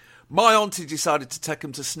 My auntie decided to take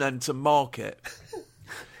them to Sneinton Market.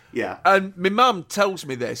 Yeah. And my mum tells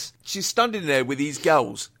me this. She's standing there with these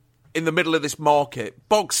girls in the middle of this market,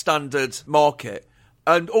 bog standard market,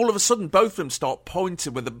 and all of a sudden both of them start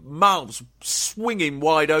pointing with their mouths swinging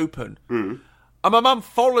wide open. And my mum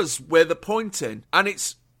follows where they're pointing, and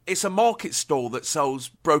it's a market stall that sells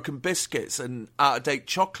broken biscuits and out-of-date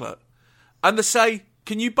chocolate. And they say,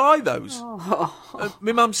 can you buy those?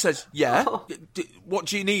 My mum says, yeah. What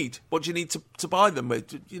do you need? What do you need to buy them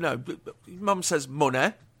with? You know, mum says,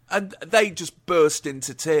 money. And they just burst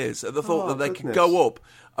into tears at the thought that they could go up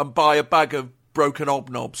and buy a bag of broken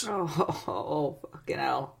hobnobs. Oh, fucking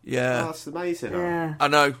hell. Yeah. Oh, that's amazing. Yeah. I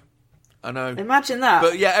know. Imagine that.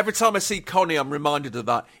 But yeah, every time I see Connie, I'm reminded of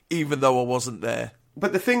that, even though I wasn't there.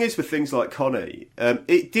 But the thing is with things like Connie,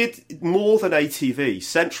 it did more than ATV.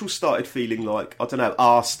 Central started feeling like, I don't know,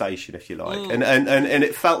 our station, if you like. And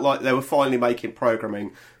it felt like they were finally making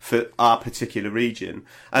programming for our particular region.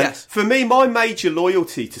 And for me, my major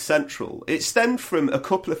loyalty to Central, it stemmed from a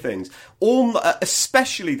couple of things.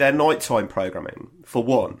 Especially their nighttime programming, for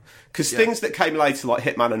one. Because things that came later, like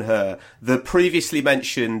Hitman and Her, the previously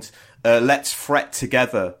mentioned... Let's Fret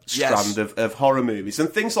Together strand of horror movies, and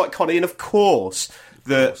things like Connie, and of course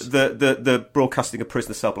the broadcasting of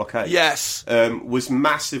Prisoner Cell Block 8 was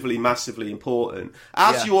massively important.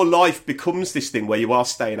 As your life becomes this thing where you are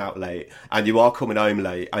staying out late and you are coming home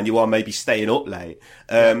late and you are maybe staying up late,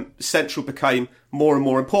 Central became more and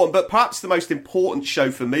more important. But perhaps the most important show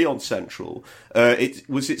for me on Central, it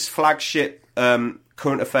was its flagship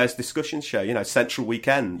current affairs discussion show, you know, Central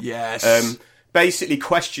Weekend. Basically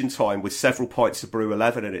question time with several pints of Brew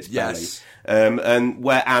 11 in its belly. And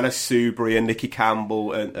where Anna Soubry and Nicky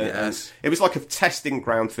Campbell and it was like a testing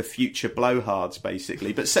ground for future blowhards,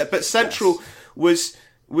 basically. But Central was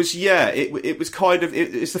it was kind of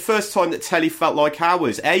it's the first time that telly felt like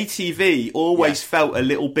ours. ATV always felt a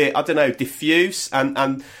little bit, I don't know, diffuse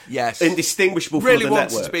and indistinguishable from really the wanted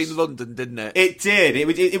networks. To be in London, didn't it? It did.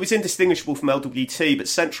 It was indistinguishable from LWT, but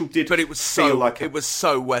Central did. But it was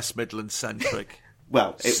so West Midlands centric.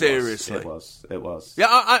 Well, seriously, it was.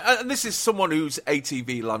 Yeah, and this is someone who's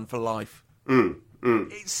ATV land for life.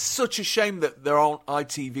 It's such a shame that there aren't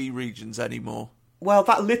ITV regions anymore. Well,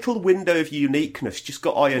 that little window of uniqueness just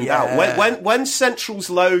got ironed out. When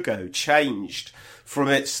Central's logo changed from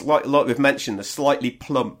its, like we've mentioned, the slightly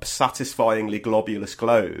plump, satisfyingly globulous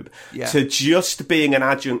globe, to just being an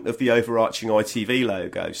adjunct of the overarching ITV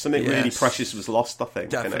logo, something really precious was lost, I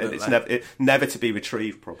think. Definitely. And it's never to be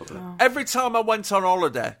retrieved, probably. Every time I went on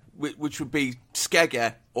holiday, which would be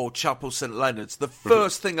Skeggy or Chapel St Leonard's, the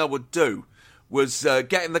first thing I would do was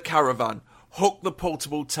get in the caravan, hook the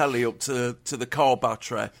portable telly up to the car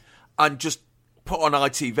battery, and just put on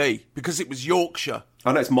ITV, because it was Yorkshire.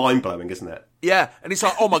 I know, it's mind-blowing, isn't it? Yeah, and it's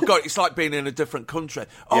like, oh my God, it's like being in a different country.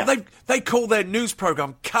 Oh, Yeah. they call their news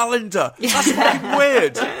programme Calendar. That's fucking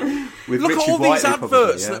weird. With Look at Richard all these Whiteley, adverts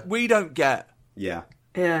probably, yeah. that we don't get. Yeah.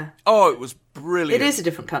 Yeah. Oh, it was brilliant. It is a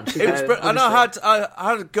different country, It was though, and I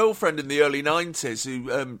had a girlfriend in the early 90s who,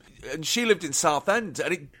 and she lived in Southend,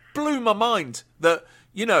 and it blew my mind that,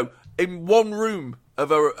 you know, in one room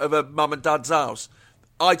of a mum and dad's house,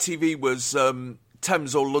 ITV was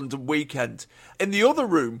Thames or London Weekend. In the other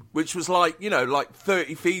room, which was like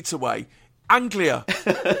 30 feet away, Anglia.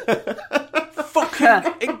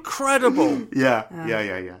 Fucking incredible. Yeah.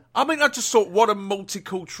 I mean, I just thought, what a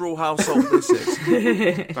multicultural household this is.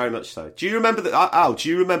 Very much so. Do you remember Al, do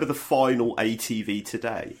you remember the final ATV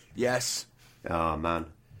Today? Yes. Oh, man.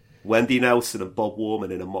 Wendy Nelson and Bob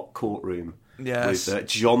Warman in a mock courtroom. Yes. With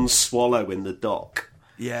John Swallow in the dock.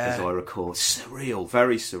 Yeah. As I recall. Surreal.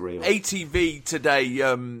 Very surreal. ATV Today,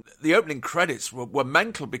 the opening credits were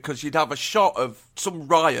mental, because you'd have a shot of some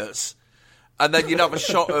riots, and then you'd have a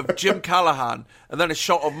shot of Jim Callaghan, and then a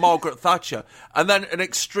shot of Margaret Thatcher, and then an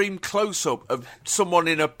extreme close-up of someone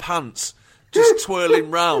in her pants just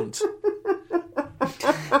twirling round.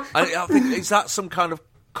 I think, is that some kind of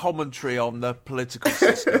commentary on the political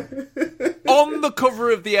system? On the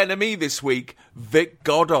cover of The Enemy this week, Vic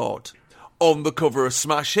Goddard. On the cover of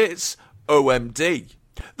Smash Hits, OMD.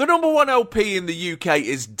 The number one LP in the UK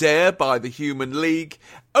is Dare by the Human League.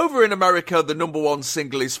 Over in America, the number one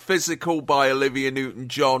single is Physical by Olivia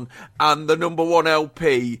Newton-John. And the number one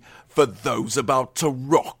LP, For Those About to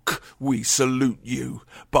Rock, We Salute You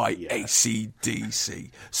by AC/DC.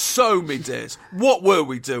 So, me dears, what were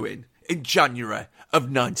we doing in January of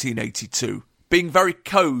 1982? Being very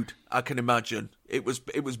code, I can imagine. It was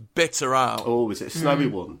bitter out. Oh, was it a snowy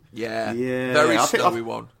one? Yeah. Yeah. Very snowy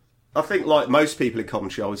one. I think, like most people in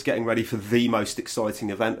Coventry, I was getting ready for the most exciting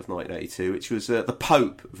event of 1982, which was the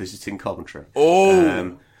Pope visiting Coventry.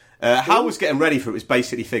 Oh! How I was getting ready for it was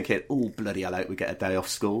basically thinking, oh, bloody hell, I hope we get a day off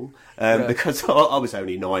school. Because I was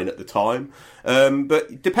only 9 at the time.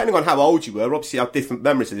 But depending on how old you were, obviously I have different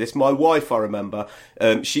memories of this. My wife, I remember,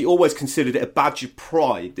 she always considered it a badge of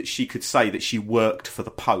pride that she could say that she worked for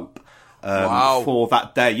the Pope. For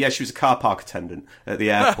that day. Yeah, she was a car park attendant at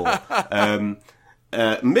the airport.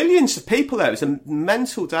 Millions of people there. It was a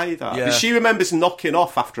mental day, that. Yeah. But she remembers knocking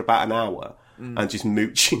off after about an hour and just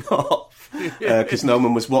mooching off because no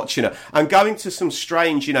one was watching her. And going to some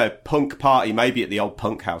strange, punk party, maybe at the old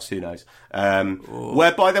punk house, who knows,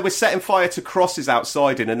 whereby they were setting fire to crosses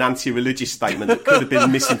outside in an anti-religious statement that could have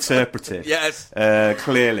been misinterpreted. Yes.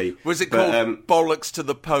 Clearly. Was it called Bollocks to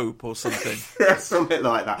the Pope or something? Yeah, something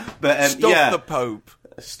like that. But Stuff the Pope.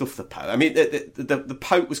 Stuff the Pope. I mean, the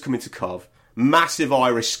Pope was coming to Cov. Massive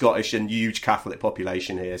Irish, Scottish and huge Catholic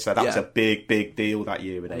population here. So that was a big, big deal that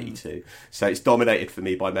year in 82. So it's dominated for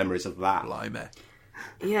me by memories of that. Blimey.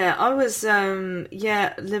 Yeah, I was,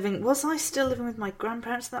 living... Was I still living with my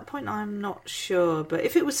grandparents at that point? I'm not sure. But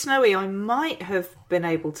if it was snowy, I might have been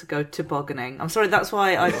able to go tobogganing. I'm sorry, that's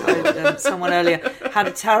why someone earlier had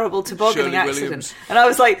a terrible tobogganing accident. Williams. And I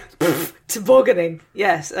was like, tobogganing.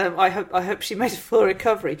 Yes, I hope she made a full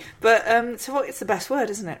recovery. But it's the best word,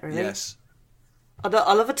 isn't it, really? Yes. I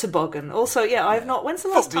love a toboggan. Also, I have not... When's the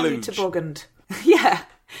last time you tobogganed? Yeah.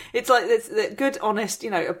 It's like this good, honest,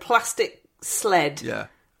 a plastic sled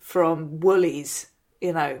from Woolies,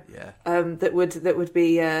 that would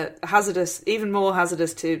be hazardous, even more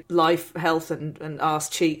hazardous to life, health and arse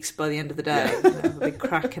cheeks by the end of the day. A big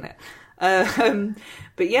crack in it.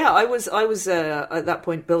 But yeah, I was at that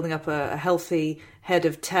point building up a healthy head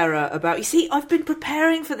of terror about, you see, I've been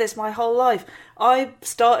preparing for this my whole life. I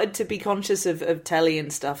started to be conscious of telly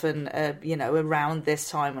and stuff, and around this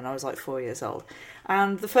time when I was like 4 years old.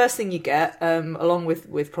 And the first thing you get, along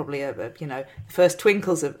with probably the first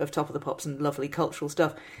twinkles of Top of the Pops and lovely cultural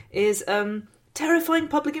stuff, is terrifying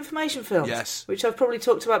public information films. Yes, which I've probably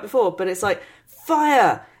talked about before. But it's like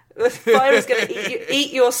fire. Fire is going to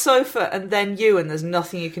eat your sofa and then you, and there's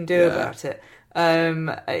nothing you can do about it. And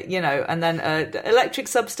then electric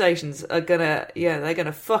substations are they're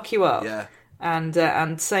gonna fuck you up. Yeah.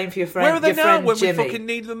 And same for your friend. Where are they now when Jimmy? we fucking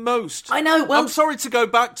need them most? I know. Well, I'm sorry to go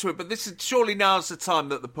back to it, but this is surely now's the time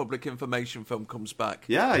that the public information film comes back.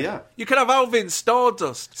 Yeah. You can have Alvin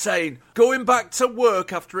Stardust saying, going back to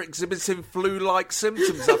work after exhibiting flu-like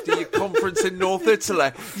symptoms after your conference in North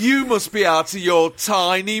Italy. You must be out of your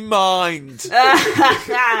tiny mind.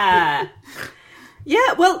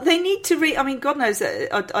 Yeah, well, they need to I mean, God knows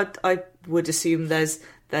that I would assume there's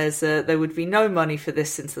There would be no money for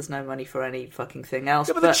this since there's no money for any fucking thing else.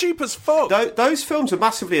 Yeah, but they're cheap as fuck. Those films are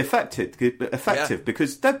massively effective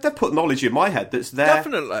because they've put knowledge in my head that's there.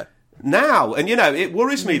 Definitely. Now, and it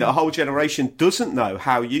worries me that a whole generation doesn't know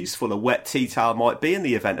how useful a wet tea towel might be in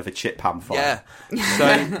the event of a chip pan fire. Yeah.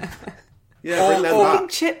 So, bring them back.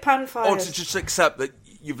 Chip pan fires. Or to just accept that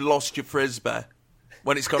you've lost your frisbee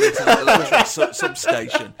when it's gone into the electric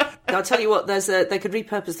substation. I'll tell you what, they could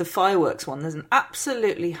repurpose the fireworks one. There's an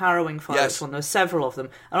absolutely harrowing fireworks one. There's several of them.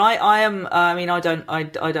 And I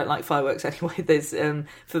don't like fireworks anyway. There's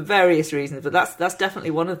for various reasons, but that's definitely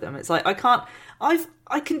one of them. It's like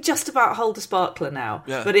I can just about hold a sparkler now,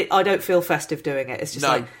 but I don't feel festive doing it. It's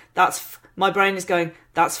just my brain is going,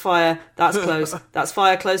 that's fire, that's close, that's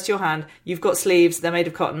fire close to your hand. You've got sleeves, they're made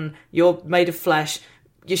of cotton, you're made of flesh.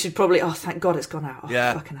 You should probably, thank God it's gone out.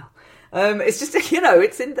 Fucking hell. It's just,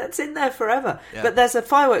 it's in there forever. Yeah. But there's a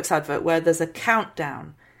fireworks advert where there's a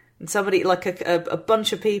countdown. And somebody, like a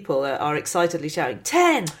bunch of people are excitedly shouting,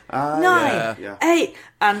 10, 9, 8.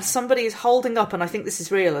 And somebody is holding up, and I think this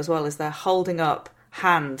is real as well, is they're holding up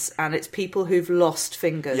hands, and it's people who've lost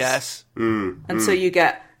fingers. Yes. So you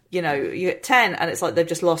get 10, and it's like they've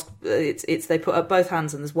just lost. It's they put up both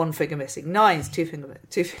hands, and there's one finger missing. 9's two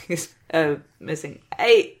fingers missing.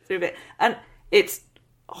 8, 3 bit, and it's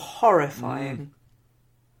horrifying.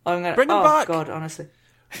 I'm gonna bring them back. God, honestly,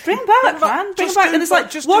 bring them back, man. Bring them back, and it's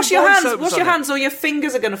like wash your hands, or your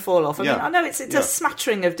fingers are going to fall off. I mean, I know it's a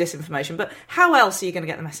smattering of disinformation, but how else are you going to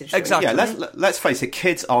get the message? Exactly. Yeah, let's face it.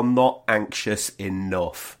 Kids are not anxious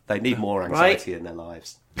enough. They need more anxiety in their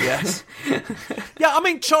lives. Yes. Yeah, I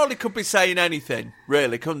mean, Charlie could be saying anything,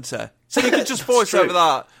 really, couldn't he? So you could just voice over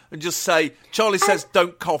that and just say, Charlie says,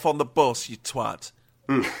 don't cough on the bus, you twat.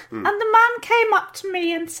 And the man came up to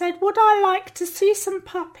me and said, would I like to see some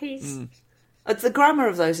puppies? The grammar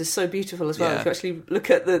of those is so beautiful as well. If you actually look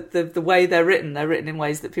at the way they're written in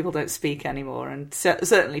ways that people don't speak anymore, and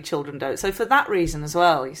certainly children don't. So for that reason as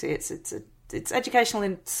well, you see, it's educational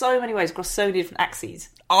in so many ways, across so many different axes.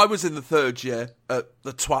 I was in the third year at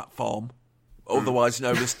the Twat Farm, otherwise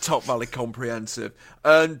known as Top Valley Comprehensive.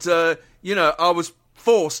 And, I was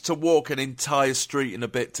forced to walk an entire street and a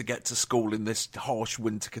bit to get to school in this harsh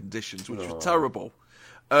winter conditions, which were terrible.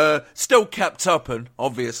 Still kept up,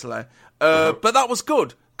 obviously. But that was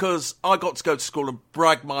good, because I got to go to school and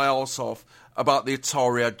brag my arse off about the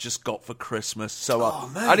Atari I'd just got for Christmas. So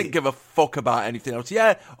I didn't give a fuck about anything else.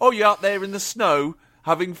 Yeah, you're out there in the snow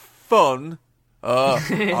having fun.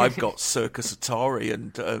 I've got Circus Atari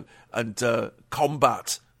and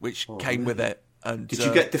Combat, which came with it. And did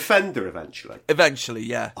you get Defender eventually? Eventually,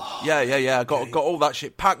 yeah. I got all that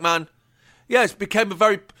shit. Pac-Man. Yeah, it became a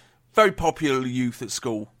very, very popular youth at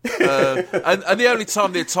school. And the only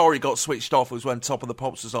time the Atari got switched off was when Top of the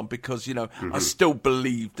Pops was on, because, I still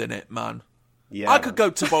believed in it, man. Yeah. I could go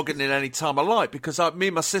tobogganing any time I like, because me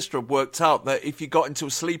and my sister had worked out that if you got into a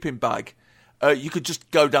sleeping bag, you could just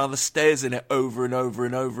go down the stairs in it over and over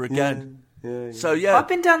and over again. Yeah. So yeah, I've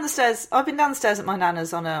been down the stairs at my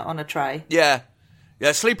nana's on a tray. Yeah.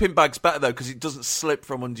 Sleeping bag's better though, because it doesn't slip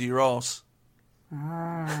from under your arse.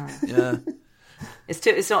 Yeah. It's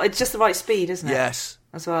just the right speed, isn't it? Yes.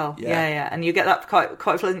 As well. Yeah. And you get that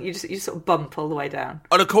quite pleasant. You just sort of bump all the way down.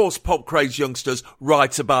 And of course, pop craze youngsters,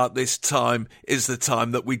 right about this time is the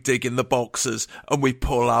time that we dig in the boxes and we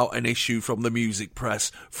pull out an issue from the music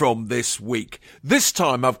press from this week. This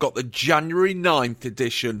time I've got the January 9th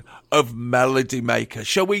edition of Melody Maker.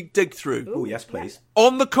 Shall we dig through? Oh, yes, please.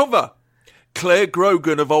 On the cover, Claire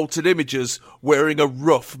Grogan of Altered Images wearing a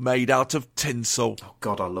ruff made out of tinsel. Oh,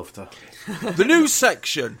 God, I loved her. The news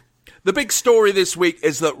section. The big story this week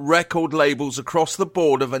is that record labels across the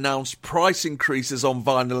board have announced price increases on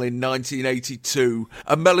vinyl in 1982,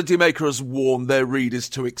 and Melody Maker has warned their readers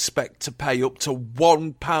to expect to pay up to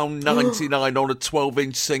 £1.99 on a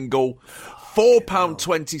 12-inch single,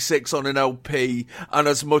 £4.26 on an LP, and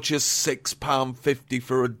as much as £6.50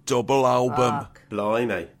 for a double album.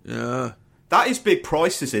 Blimey. Yeah. That is big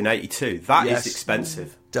prices in 82. That is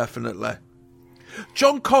expensive. Definitely.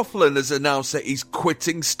 John Coughlin has announced that he's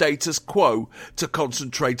quitting Status Quo to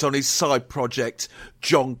concentrate on his side project,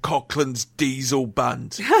 John Coughlin's Diesel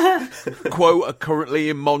Band. Quo are currently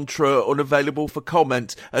in Montreux, unavailable for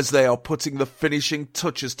comment, as they are putting the finishing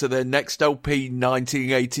touches to their next LP,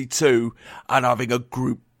 1982, and having a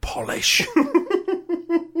group polish.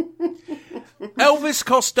 Elvis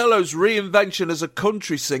Costello's reinvention as a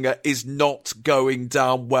country singer is not going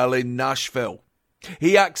down well in Nashville.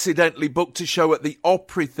 He accidentally booked a show at the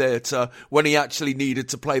Opry Theatre when he actually needed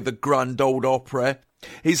to play the Grand Ole Opry.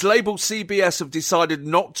 His label CBS have decided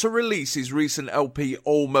not to release his recent LP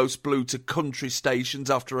Almost Blue to country stations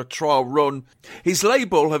after a trial run. The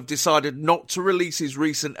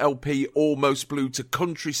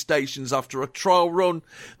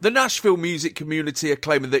Nashville music community are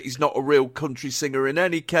claiming that he's not a real country singer in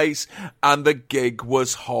any case, and the gig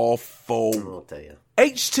was half full. Oh dear.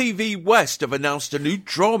 HTV West have announced a new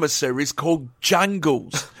drama series called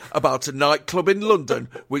Jangles about a nightclub in London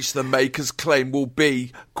which the makers claim will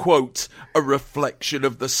be, quote, a reflection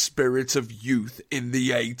of the spirit of youth in the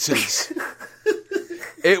 80s.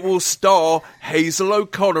 It will star Hazel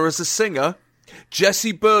O'Connor as a singer,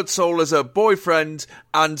 Jesse Birdsall as her boyfriend,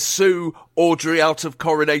 and Sue Audrey out of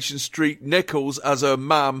Coronation Street Nichols as her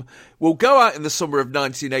mam. Will go out in the summer of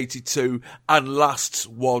 1982 and lasts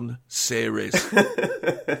one series.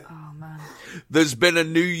 Oh, man. There's been a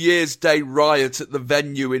New Year's Day riot at the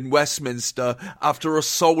venue in Westminster after a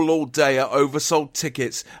sold all dayer oversold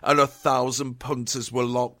tickets and 1,000 punters were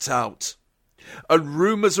locked out. And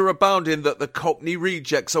rumours are abounding that the Cockney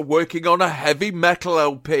Rejects are working on a heavy metal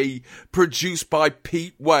LP produced by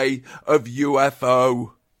Pete Way of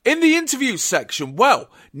UFO. In the interview section,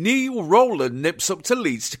 Neil Rowland nips up to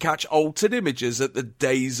Leeds to catch Altered Images at the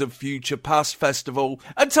Days of Future Past festival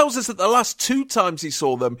and tells us that the last 2 times he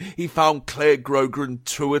saw them, he found Claire Grogan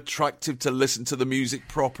too attractive to listen to the music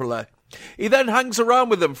properly. He then hangs around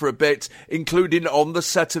with them for a bit, including on the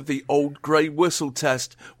set of the Old Grey Whistle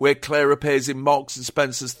Test, where Claire appears in Marks &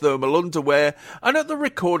 Spencer's thermal underwear, and at the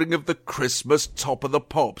recording of the Christmas Top of the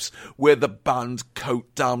Pops, where the band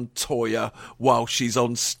coat down Toyah while she's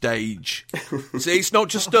on stage. See, it's not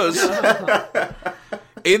just us.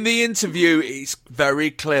 In the interview, it's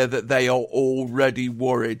very clear that they are already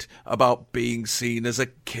worried about being seen as a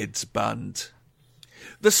kids' band.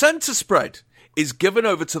 The centre spread is given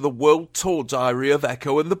over to the World Tour Diary of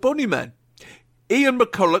Echo and the Bunnymen. Ian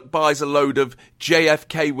McCulloch buys a load of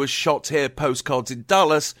JFK was shot here postcards in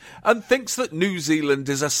Dallas and thinks that New Zealand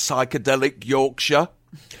is a psychedelic Yorkshire.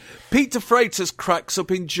 Peter Freitas cracks up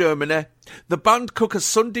in Germany. The band cook a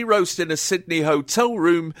Sunday roast in a Sydney hotel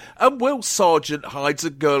room, and Will Sargent hides a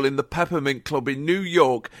girl in the Peppermint Club in New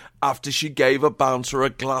York after she gave a bouncer a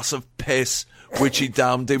glass of piss, which he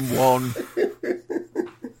downed in one.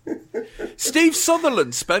 Steve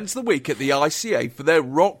Sutherland spends the week at the ICA for their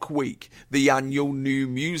Rock Week, the annual new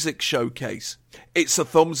music showcase. It's a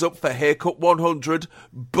thumbs up for Haircut 100,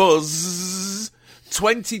 Buzz,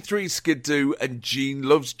 23 Skidoo and Gene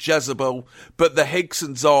Loves Jezebel, but the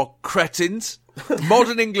Higsons are cretins.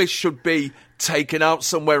 Modern English should be taken out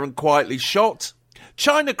somewhere and quietly shot.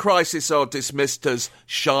 China Crisis are dismissed as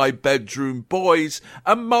shy bedroom boys,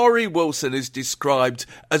 and Maury Wilson is described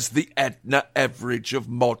as the Edna Everage of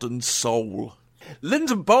modern soul.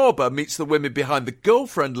 Lyndon Barber meets the women behind the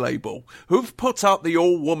Girlfriend label, who've put out the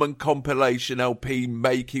all-woman compilation LP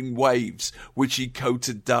Making Waves, which he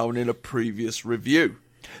coated down in a previous review.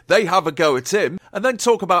 They have a go at him, and then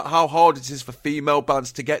talk about how hard it is for female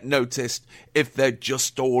bands to get noticed if they're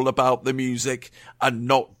just all about the music and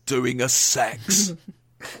not doing a sex.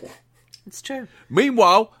 It's true.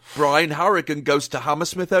 Meanwhile, Brian Harrigan goes to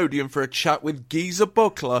Hammersmith Odeon for a chat with Geezer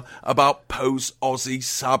Buckler about Poe's Aussie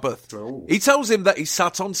Sabbath. Oh. He tells him that he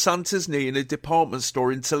sat on Santa's knee in a department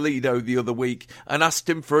store in Toledo the other week and asked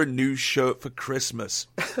him for a new shirt for Christmas.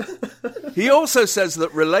 He also says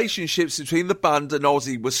that relationships between the band and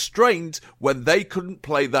Ozzy were strained when they couldn't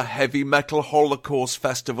play the Heavy Metal Holocaust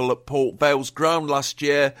Festival at Port Vale's ground last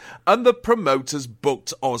year, and the promoters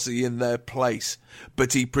booked Ozzy in their place.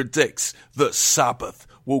 But he predicts that Sabbath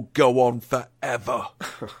will go on forever.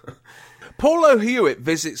 Paul O'Hewitt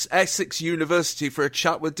visits Essex University for a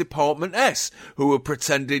chat with Department S, who are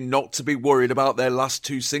pretending not to be worried about their last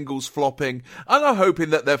 2 singles flopping and are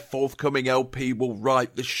hoping that their forthcoming LP will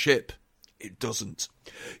right the ship. It doesn't.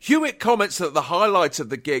 Hewitt comments that the highlight of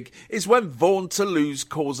the gig is when Vaughan Toulouse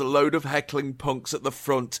calls a load of heckling punks at the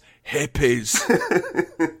front hippies.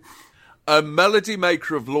 A Melody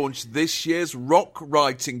Maker have launched this year's rock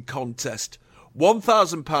writing contest.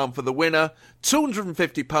 £1,000 for the winner,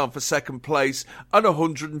 £250 for second place, and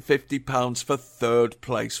 £150 for third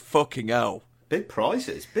place. Fucking hell. Big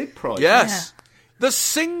prizes, big prizes. Yes. Yeah. The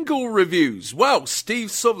single reviews. Well,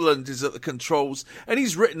 Steve Sutherland is at the controls, and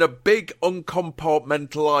he's written a big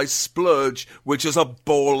uncompartmentalised splurge, which is a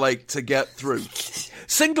ball ache to get through.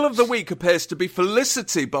 Single of the week appears to be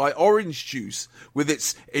Felicity by Orange Juice, with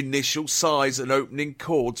its initial size and opening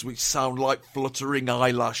chords which sound like fluttering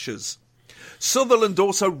eyelashes. Sutherland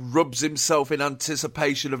also rubs himself in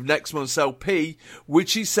anticipation of next month's LP,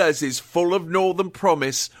 which he says is full of Northern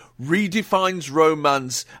promise, redefines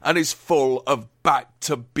romance, and is full of back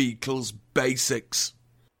to Beatles basics.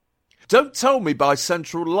 Don't Tell Me by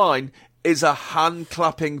Central Line is a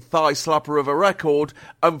hand-clapping thigh-slapper of a record,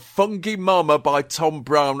 and Funky Mama by Tom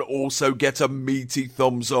Brown also get a meaty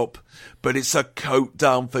thumbs up. But it's a coat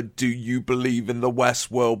down for Do You Believe in the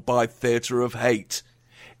Westworld by Theatre of Hate.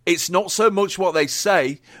 It's not so much what they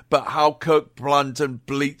say, but how Kirk Blandon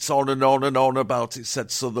bleats on and on and on about it, said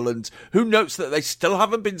Sutherland, who notes that they still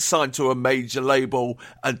haven't been signed to a major label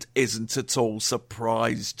and isn't at all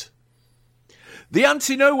surprised. The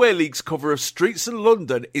Anti-Nowhere League's cover of Streets in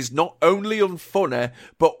London is not only unfunny,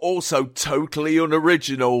 but also totally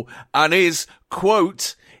unoriginal, and is,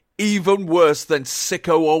 quote, even worse than sicko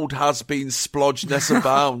old has-been splodgeness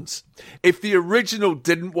abounds. If the original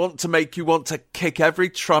didn't want to make you want to kick every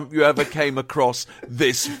tramp you ever came across,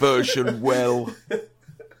 this version will.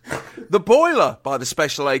 The Boiler by the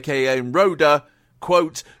Special aka Rhoda,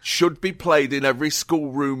 quote, should be played in every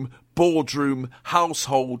schoolroom, boardroom,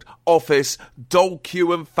 household, office, dole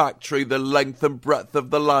queue and factory the length and breadth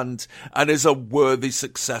of the land, and is a worthy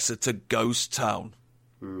successor to Ghost Town.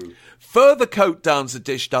 Further coat downs are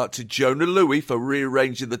dished out to Jonah Louie for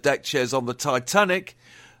rearranging the deck chairs on the Titanic,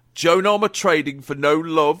 Joan Armour trading for No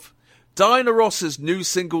Love, Diana Ross's new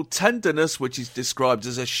single Tenderness, which is described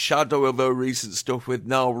as a shadow of her recent stuff with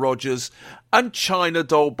Nile Rodgers, and China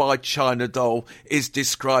Doll by China Doll is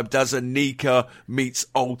described as Anika meets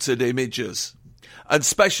Altered Images. And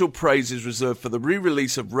special praise is reserved for the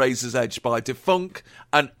re-release of Razor's Edge by Defunk,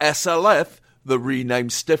 and SLF, the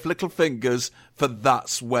renamed Stiff Little Fingers, for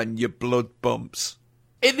That's When Your Blood Bumps.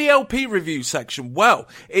 In the LP review section, well,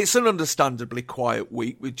 it's an understandably quiet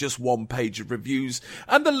week with just one page of reviews,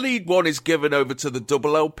 and the lead one is given over to the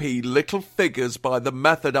double LP Little Figures by the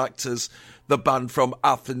Method Actors, the band from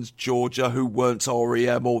Athens, Georgia, who weren't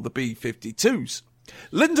R.E.M. or the B-52s.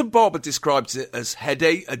 Lyndon Barber describes it as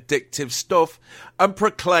heady, addictive stuff, and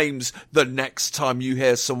proclaims the next time you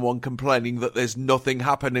hear someone complaining that there's nothing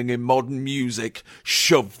happening in modern music,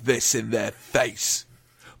 shove this in their face.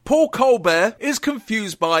 Paul Colbert is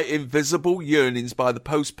confused by invisible yearnings by the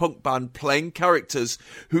post-punk band playing characters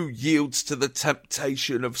who yields to the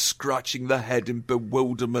temptation of scratching the head in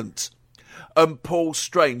bewilderment. And Paul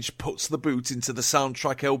Strange puts the boot into the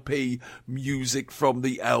soundtrack LP Music from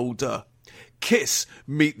the Elder. Kiss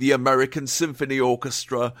meet the American Symphony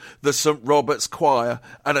Orchestra, the St. Robert's Choir,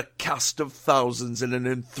 and a cast of thousands in an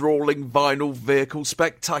enthralling vinyl vehicle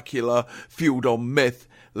spectacular fueled on myth,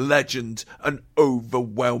 legend, and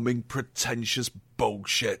overwhelming pretentious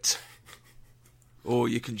bullshit. Oh,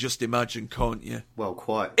 you can just imagine, can't you? Well,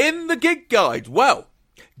 quite. In the gig guide, well,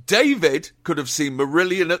 David could have seen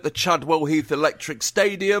Marillion at the Chadwell Heath Electric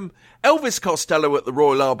Stadium, Elvis Costello at the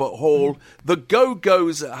Royal Albert Hall, the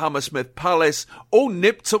Go-Go's at Hammersmith Palace, all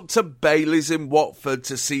nipped up to Bailey's in Watford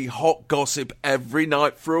to see Hot Gossip every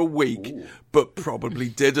night for a week, but probably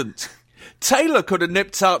didn't. Taylor could have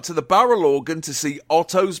nipped out to the Barrel Organ to see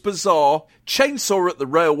Otto's Bazaar, Chainsaw at the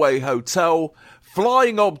Railway Hotel,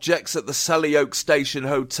 Flying Objects at the Selly Oak Station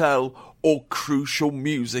Hotel, or Crucial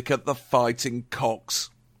Music at the Fighting Cocks.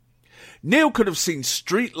 Neil could have seen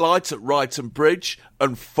Street Light at Ryton Bridge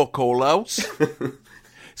and fuck all else.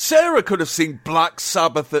 Sarah could have seen Black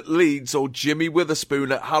Sabbath at Leeds or Jimmy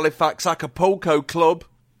Witherspoon at Halifax Acapulco Club.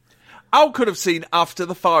 Al could have seen After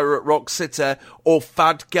the Fire at Rock City or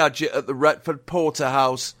Fad Gadget at the Retford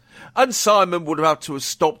Porterhouse. And Simon would have had to have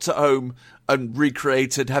stopped at home and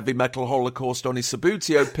recreated Heavy Metal Holocaust on his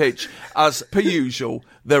Subbuteo pitch. As per usual,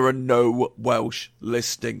 there are no Welsh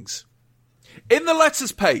listings. In the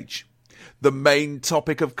letters page, the main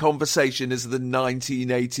topic of conversation is the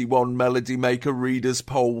 1981 Melody Maker Readers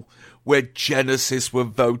Poll, where Genesis were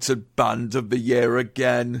voted Band of the Year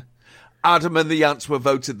again. Adam and the Ants were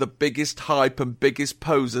voted the biggest hype and biggest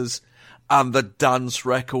posers, and the dance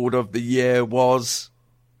record of the year was...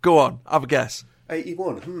 Go on, have a guess.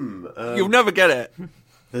 81, You'll never get it.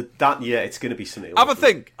 Yeah, it's going to be something. Have a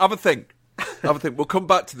think. We'll come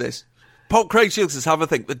back to this. Pop Crazy Youngsters, have a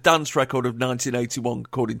think. The dance record of 1981,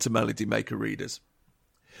 according to Melody Maker Readers.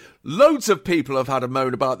 Loads of people have had a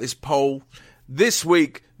moan about this poll. This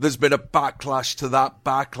week, there's been a backlash to that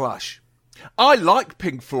backlash. I like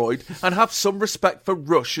Pink Floyd and have some respect for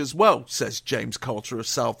Rush as well, says James Carter of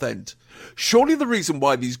Southend. Surely the reason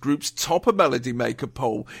why these groups top a Melody Maker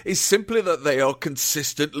poll is simply that they are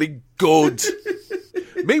consistently good.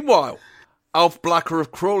 Meanwhile, Alf Blacker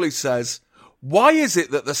of Crawley says, Why is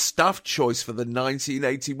it that the staff choice for the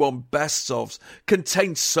 1981 Best Ofs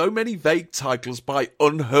contains so many vague titles by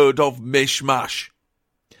unheard of mishmash?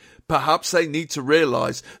 Perhaps they need to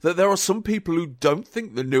realise that there are some people who don't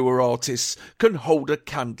think the newer artists can hold a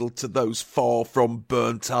candle to those far from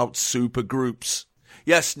burnt out supergroups.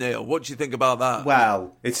 Yes, Neil, what do you think about that?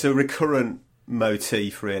 Well, it's a recurrent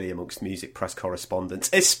motif really amongst music press correspondents,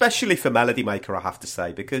 especially for Melody Maker, I have to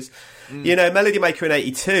say, because you know, Melody Maker in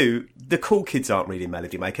 82, the cool kids aren't reading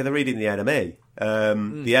Melody Maker, they're reading The Enemy.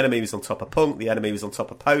 The Enemy was on top of punk, The Enemy was on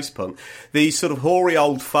top of post-punk. These sort of hoary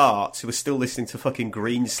old farts who are still listening to fucking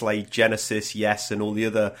Greenslade, Genesis, Yes, and all the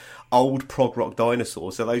other old prog rock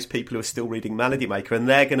dinosaurs are those people who are still reading Melody Maker, and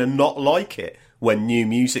they're going to not like it when new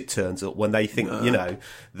music turns up, when they think, you know,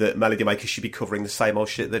 that Melody Maker should be covering the same old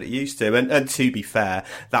shit that it used to. And to be fair,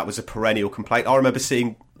 that was a perennial complaint. I remember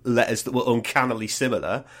seeing letters that were uncannily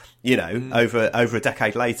similar, you know, over a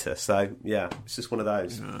decade later. So, yeah, it's just one of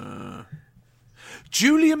those.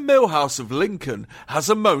 Julian Millhouse of Lincoln has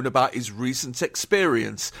a moan about his recent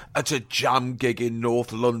experience at a jam gig in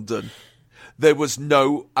North London. There was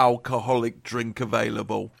no alcoholic drink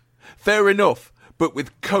available. Fair enough. But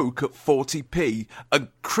with Coke at 40p and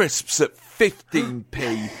crisps at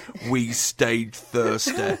 15p, we stayed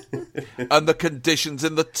thirsty. And the conditions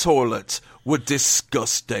in the toilet were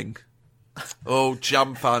disgusting. Oh,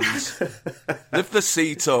 jam fans, lift the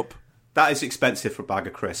seat up. That is expensive for a bag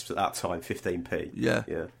of crisps at that time, 15p. Yeah,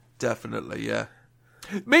 definitely, yeah.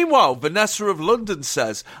 Meanwhile, Vanessa of London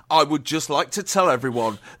says, I would just like to tell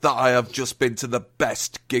everyone that I have just been to the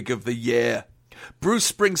best gig of the year.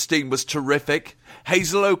 Bruce Springsteen was terrific,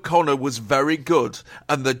 Hazel O'Connor was very good,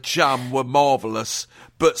 and the Jam were marvellous,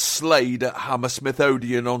 but Slade at Hammersmith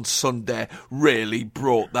Odeon on Sunday really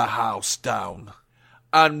brought the house down.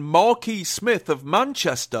 And Marquis Smith of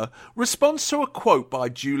Manchester responds to a quote by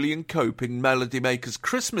Julian Cope in Melody Maker's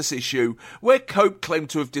Christmas issue, where Cope claimed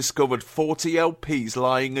to have discovered 40 LPs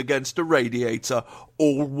lying against a radiator,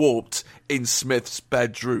 all warped, in Smith's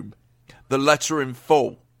bedroom. The letter in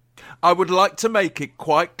full. I would like to make it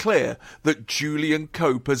quite clear that Julian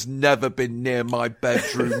Cope has never been near my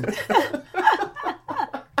bedroom.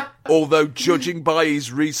 Although, judging by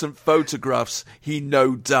his recent photographs, he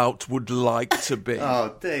no doubt would like to be.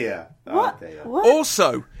 Oh, dear. What? Dear. What?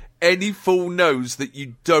 Also, any fool knows that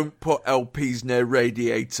you don't put LPs near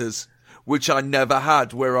radiators, which I never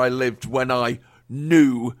had where I lived when I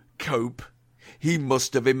knew Cope. He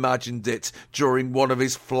must have imagined it during one of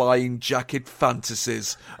his flying jacket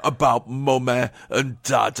fantasies about Mummy and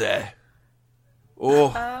Daddy. Oh,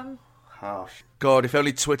 harsh. God, if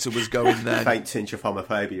only Twitter was going then. Faint tinge of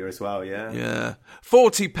homophobia as well, yeah. Yeah.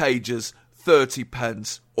 40 pages, 30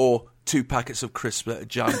 pence, or 2 packets of crisps at a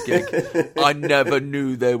jam gig. I never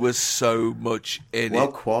knew there was so much in it.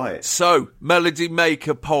 Well, quite. So, Melody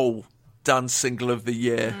Maker poll, dance single of the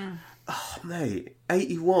year. Oh, mate,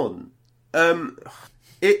 81. I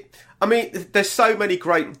mean, there's so many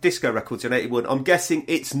great disco records in 81. I'm guessing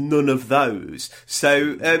it's none of those.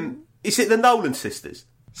 So, is it the Nolan Sisters?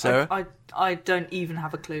 Sarah? I don't even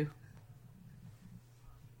have a clue.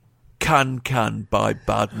 Can by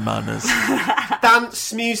Bad Manners.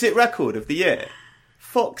 Dance music record of the year.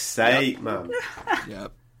 Fuck's sake, man.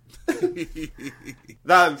 Yep.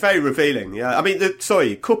 That's very revealing, yeah. I mean,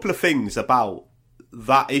 a couple of things about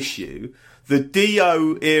that issue. The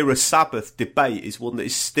Dio era Sabbath debate is one that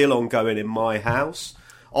is still ongoing in my house.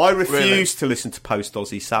 I refuse to listen to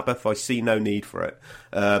post-Aussie Sabbath. I see no need for it.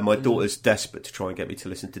 My daughter's desperate to try and get me to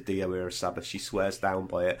listen to Dio era Sabbath. She swears down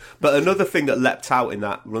by it. But another thing that leapt out in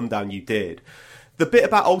that rundown you did, the bit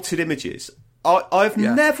about altered images. I've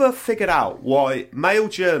never figured out why male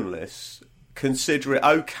journalists consider it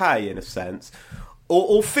okay, in a sense,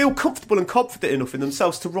 or feel comfortable and confident enough in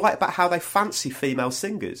themselves to write about how they fancy female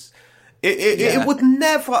singers. It would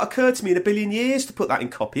never occur to me in a billion years to put that in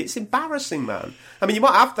copy. It's embarrassing, man. I mean, you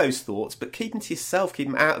might have those thoughts, but keep them to yourself, keep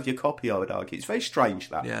them out of your copy, I would argue. It's very strange,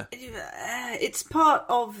 that. Yeah. It's part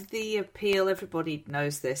of the appeal. Everybody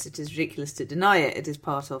knows this. It is ridiculous to deny it. It is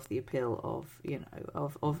part of the appeal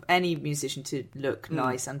of any musician to look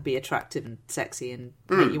nice and be attractive and sexy and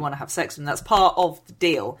make you want to have sex with them. That's part of the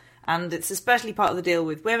deal. And it's especially part of the deal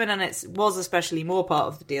with women, and it was especially more part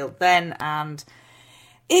of the deal then, and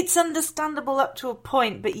it's understandable up to a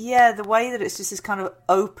point, but yeah, the way that it's just this kind of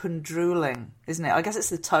open drooling, isn't it? I guess it's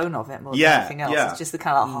the tone of it more than anything else. It's just the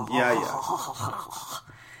kind of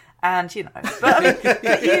and you know, but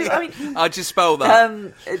I mean, I just spell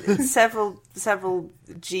that several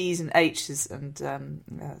G's and H's and and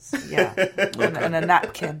a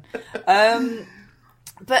napkin.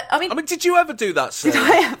 But I mean, did you ever do that, sir? Did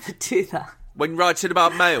I ever do that when writing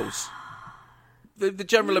about males? the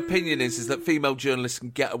general opinion is that female journalists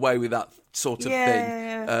can get away with that sort of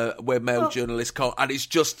thing, where male journalists can't, and it's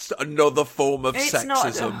just another form of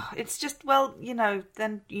sexism. It's just,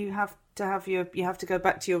 then you have to go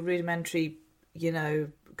back to your rudimentary,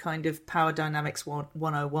 kind of power dynamics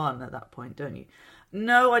 101 at that point, don't you?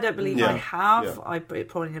 No, I don't believe I have. Yeah. It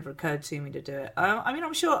probably never occurred to me to do it.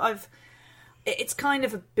 I'm sure it's kind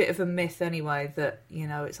of a bit of a myth anyway that,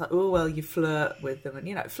 it's like, oh, well, you flirt with them.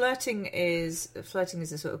 And, flirting is a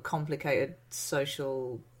sort of complicated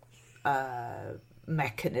social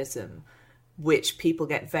mechanism which people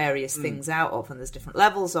get various things out of, and there's different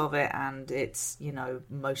levels of it, and it's,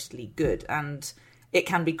 mostly good. And it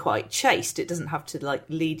can be quite chaste. It doesn't have to,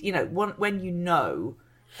 lead... when you know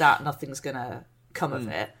that nothing's going to come of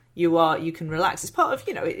it, you can relax. It's part of,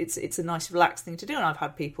 it's a nice relaxed thing to do, and I've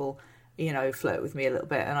had people... flirt with me a little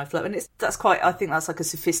bit, and I flirt, and I think that's like a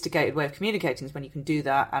sophisticated way of communicating, is when you can do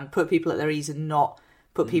that and put people at their ease and not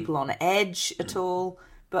put people on edge at all.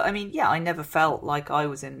 But I mean, I never felt like I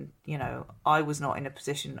was I was not in a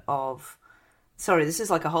position of, sorry, this is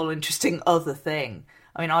like a whole interesting other thing.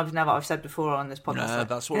 I mean, I've said before on this podcast. No,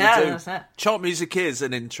 that's what we do. Chart music is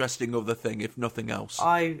an interesting other thing, if nothing else.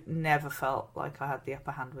 I never felt like I had the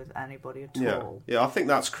upper hand with anybody at all. Yeah, I think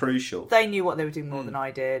that's crucial. They knew what they were doing more than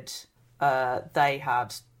I did. They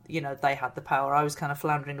had the power. I was kind of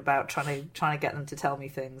floundering about trying to get them to tell me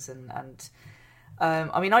things, and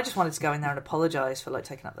I just wanted to go in there and apologise for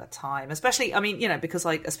taking up their time, especially because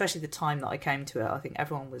especially the time that I came to it, I think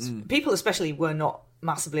everyone was people especially were not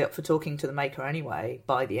massively up for talking to the maker anyway.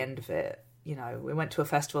 By the end of it, we went to a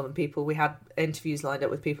festival and we had interviews lined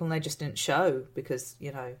up with people, and they just didn't show because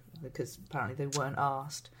apparently they weren't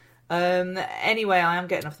asked. Anyway, I am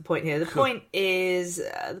getting off the point here. The point is,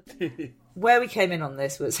 where we came in on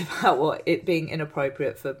this was about it being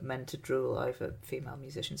inappropriate for men to drool over female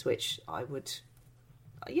musicians, which I would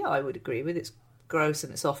agree with. It's gross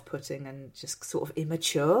and it's off-putting and just sort of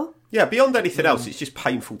immature. Yeah, beyond anything else, it's just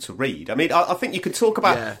painful to read. I mean, I think you can talk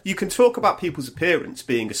about people's appearance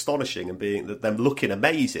being astonishing and them looking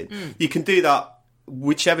amazing. You can do that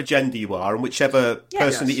whichever gender you are and whichever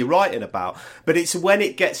person that you're writing about, but it's when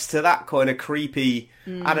it gets to that kind of creepy,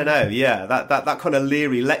 I don't know, that kind of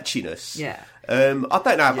leery lechiness. I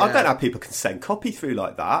don't know how people can send copy through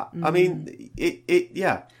like that. I mean,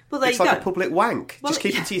 well, it's like a public wank. Just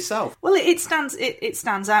keep it to yourself. Well, it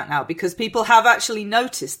stands out now because people have actually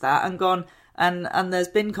noticed that and gone, and there's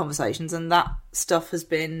been conversations, and that stuff has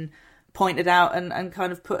been pointed out and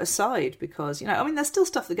kind of put aside because, there's still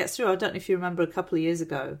stuff that gets through. I don't know if you remember a couple of years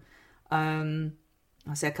ago. I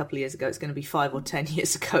say a couple of years ago, it's going to be 5 or 10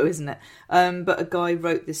 years ago, isn't it? But a guy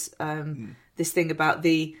wrote this this thing about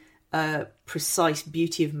the precise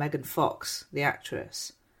beauty of Megan Fox, the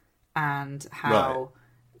actress, and how... Right.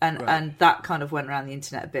 And that kind of went around the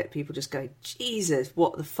internet a bit. People just go, Jesus,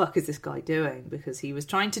 what the fuck is this guy doing? Because he was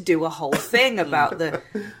trying to do a whole thing about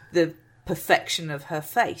the perfection of her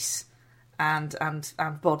face and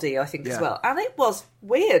body, I think, as well. And it was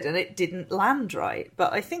weird and it didn't land right.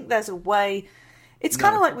 But I think there's a way... It's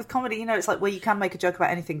kind of like with comedy, it's like where you can make a joke about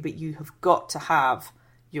anything, but you have got to have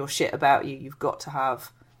your shit about you. You've got to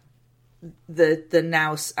have the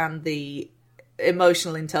nous and the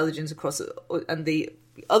emotional intelligence across... and the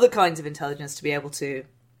other kinds of intelligence to be able to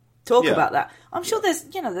talk about that. I'm sure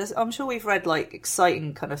I'm sure we've read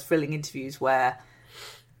exciting kind of thrilling interviews where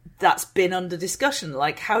that's been under discussion.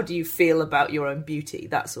 Like, how do you feel about your own beauty?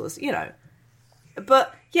 That sort of,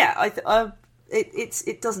 But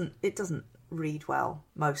it doesn't read well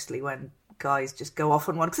mostly when guys just go off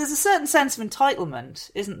on one, because there's a certain sense of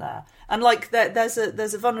entitlement, isn't there? And there's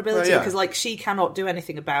a vulnerability because she cannot do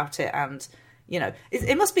anything about it, and.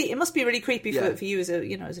 It must be really creepy for you as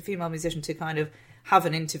a female musician to kind of have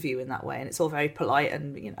an interview in that way, and it's all very polite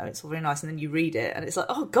and it's all very nice, and then you read it and it's like,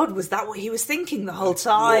 oh God, was that what he was thinking the whole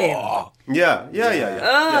time? Whoa. Yeah.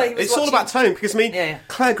 It's all about tone, because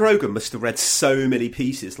Claire Grogan must have read so many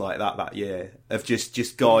pieces like that year of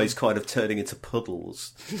just guys kind of turning into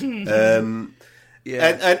puddles.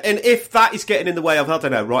 And if that is getting in the way of, I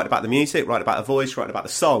don't know, writing about the music, writing about the voice, writing about the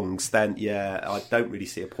songs, then I don't really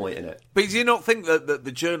see a point in it. But do you not think that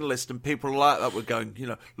the journalist and people like that were going,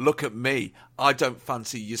 look at me, I don't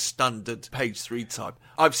fancy your standard page 3 type.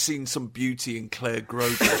 I've seen some beauty in Claire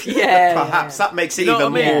Grogan. Perhaps that makes it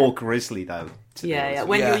even more grisly, though.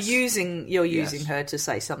 When you're using her to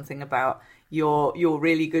say something about your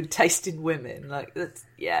really good taste in women, There's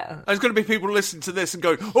going to be people listening to this and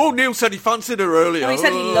going, "Oh, Neil said he fancied her earlier." No, he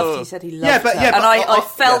said he loved. He said he loved her. And I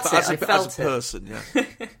felt it. I felt as a person,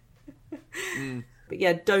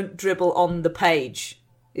 But don't dribble on the page.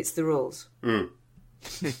 It's the rules.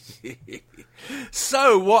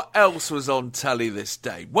 So, what else was on telly this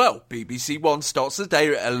day? Well, BBC One starts the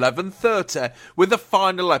day at 11:30 with the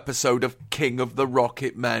final episode of King of the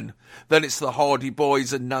Rocket Men. Then it's the Hardy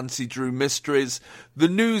Boys and Nancy Drew Mysteries, the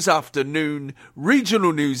News Afternoon,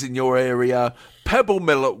 regional news in your area, Pebble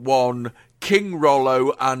Mill at 1, King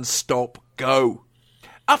Rollo and Stop Go.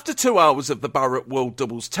 After 2 hours of the Barrett World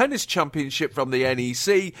Doubles Tennis Championship from the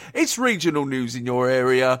NEC, it's regional news in your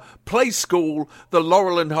area, Play School, the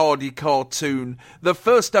Laurel and Hardy cartoon, the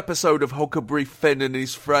first episode of Huckleberry Finn and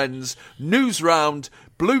his friends, News Round,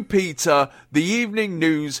 Blue Peter, the evening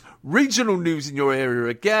news, regional news in your area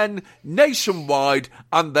again, nationwide,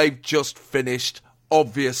 and they've just finished,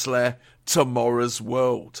 obviously, Tomorrow's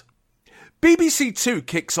World. BBC Two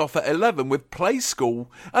kicks off at 11 with Play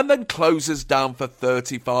School and then closes down for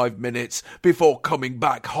 35 minutes before coming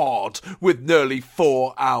back hard with nearly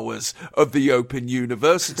 4 hours of the Open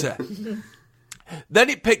University. Then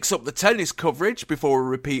it picks up the tennis coverage before a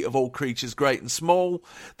repeat of All Creatures Great and Small.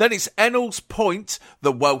 Then it's Ennell's Point,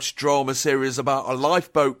 the Welsh drama series about a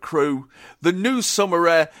lifeboat crew, the new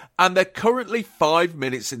summary, and they're currently 5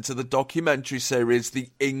 minutes into the documentary series The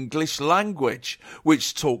English Language,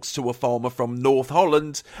 which talks to a farmer from North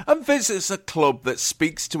Holland and visits a club that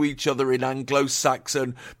speaks to each other in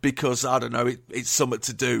Anglo-Saxon because, I don't know, it's something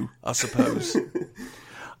to do, I suppose.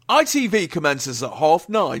 ITV commences at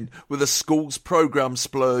 9:30 with a school's programme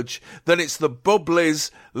splurge. Then it's the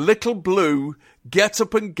Bubblies, Little Blue, Get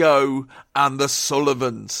Up and Go, and the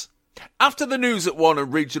Sullivans. After the news at 1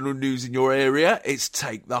 and regional news in your area, it's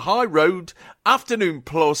Take the High Road, Afternoon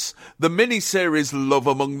Plus, the mini-series Love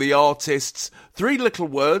Among the Artists, Three Little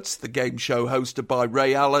Words, the game show hosted by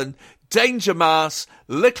Ray Allen, Danger Mouse,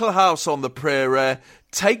 Little House on the Prairie,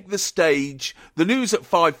 Take the Stage, the news at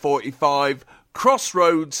 5:45,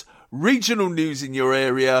 Crossroads, regional news in your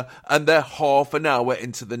area, and they're half an hour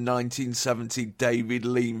into the 1970 David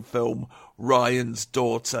Lean film Ryan's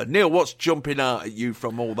Daughter. Neil, what's jumping out at you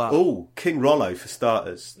from all that? Oh, King Rollo for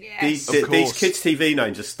starters. Yes. These kids' TV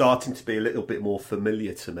names are starting to be a little bit more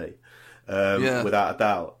familiar to me, without a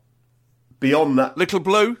doubt. Beyond that... Little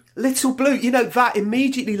Blue? Little Blue, that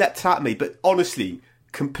immediately leapt at me, but honestly,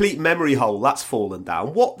 complete memory hole, that's fallen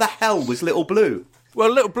down. What the hell was Little Blue? Well,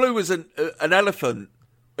 Little Blue was an elephant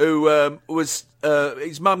who was...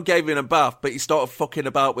 his mum gave him a bath, but he started fucking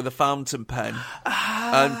about with a fountain pen.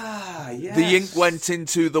 Yes. The ink went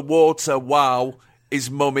into the water. Wow, his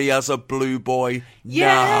mummy has a blue boy.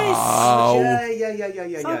 Yes! Now.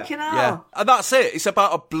 Yeah. Fucking hell. Yeah. And that's it. It's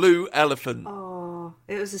about a blue elephant. Oh,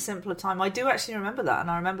 it was a simpler time. I do actually remember that, and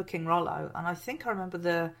I remember King Rollo, and I think I remember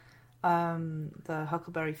the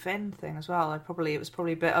Huckleberry Finn thing as well. It was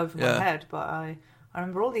probably a bit over my head, but I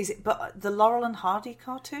remember all these. But the Laurel and Hardy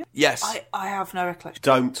cartoon? Yes. I have no recollection.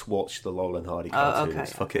 Don't watch the Laurel and Hardy cartoons. Okay.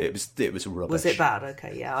 Fuck it. It was rubbish. Was it bad?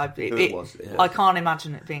 Okay, yeah. It was. Yeah. I can't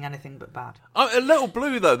imagine it being anything but bad. A Little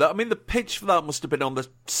Blue, though, the pitch for that must have been on the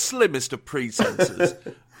slimmest of pretenses.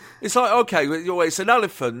 It's like, okay, it's an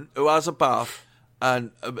elephant who has a bath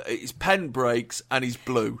and his pen breaks and he's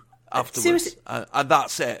blue afterwards. Seriously? And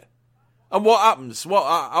that's it. And what happens? What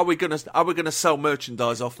are we gonna sell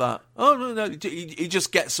merchandise off that? Oh no! He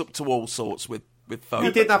just gets up to all sorts with folk.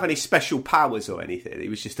 He didn't have any special powers or anything. He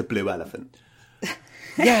was just a blue elephant.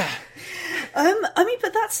 Yeah.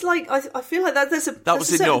 But that's like I feel like there's a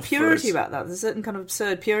certain purity about that. There's a certain kind of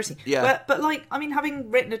absurd purity. Yeah. But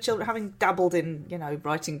having written having dabbled in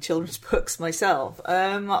writing children's books myself,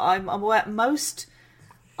 I'm aware most.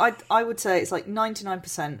 I would say it's like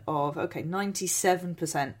 99% of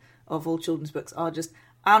 97% of all children's books are just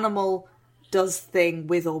animal does thing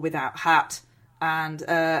with or without hat, and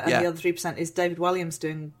the other 3% is David Walliams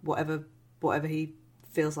doing whatever he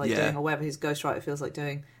feels like doing, or whatever his ghostwriter feels like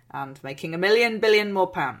doing, and making $1 billion more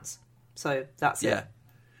pounds. So that's it.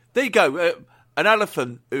 There you go. An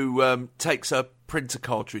elephant who takes a printer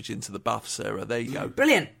cartridge into the bath, Sarah. There you go.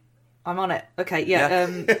 Brilliant. I'm on it. Okay, yeah.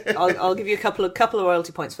 I'll give you a couple of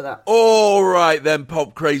royalty points for that. All right then,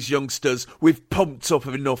 pop craze youngsters. We've pumped up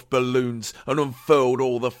enough balloons and unfurled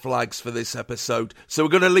all the flags for this episode. So we're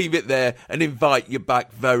going to leave it there and invite you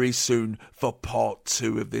back very soon for part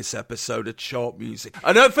 2 of this episode of Chart Music.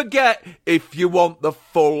 And don't forget, if you want the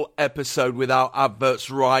full episode without adverts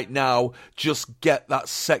right now, just get that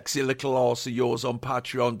sexy little arse of yours on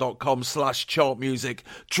patreon.com/chartmusic.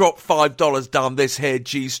 Drop $5 down this here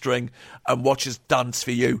G-string and watch us dance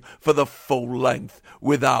for you for the full length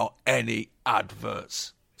without any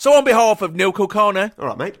adverts. So on behalf of Neil Kulkarni, all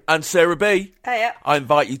right, mate, and Sarah B, hey, I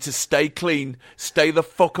invite you to stay clean, stay the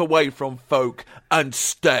fuck away from folk, and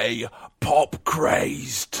stay pop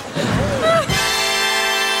crazed.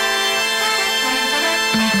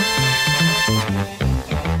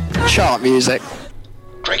 Chart music.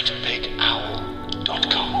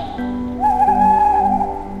 GreatBigOwl.com.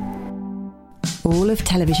 All of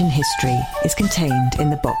television history is contained in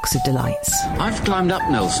the Box of Delights. I've climbed up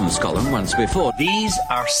Nelson Scotland once before. These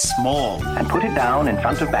are small. And put it down in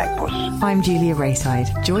front of Bagpuss. I'm Julia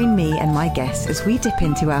Rayside. Join me and my guests as we dip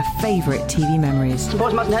into our favourite TV memories.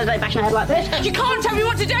 Boys mustn't hesitate bashing a head like this. You can't tell me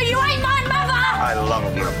what to do, you ain't my mother! I love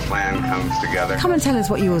when a plan comes together. Come and tell us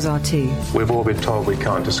what yours are too. We've all been told we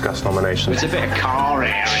can't discuss nominations. It's a bit of car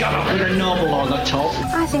area. Shut up with a novel on the top.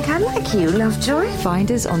 I think I like you, Lovejoy.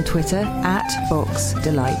 Find us on Twitter at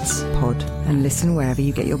BoxDelightsPod and listen wherever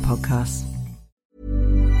you get your podcasts.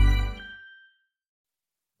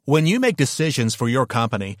 When you make decisions for your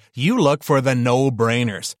company, you look for the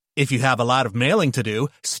no-brainers. If you have a lot of mailing to do,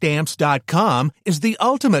 Stamps.com is the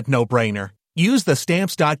ultimate no-brainer. Use the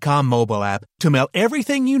Stamps.com mobile app to mail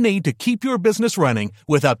everything you need to keep your business running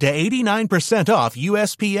with up to 89% off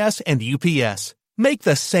USPS and UPS. Make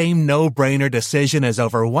the same no-brainer decision as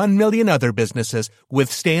over 1 million other businesses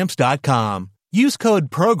with Stamps.com. Use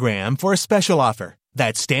code PROGRAM for a special offer.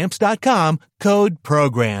 That's Stamps.com, code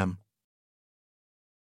PROGRAM.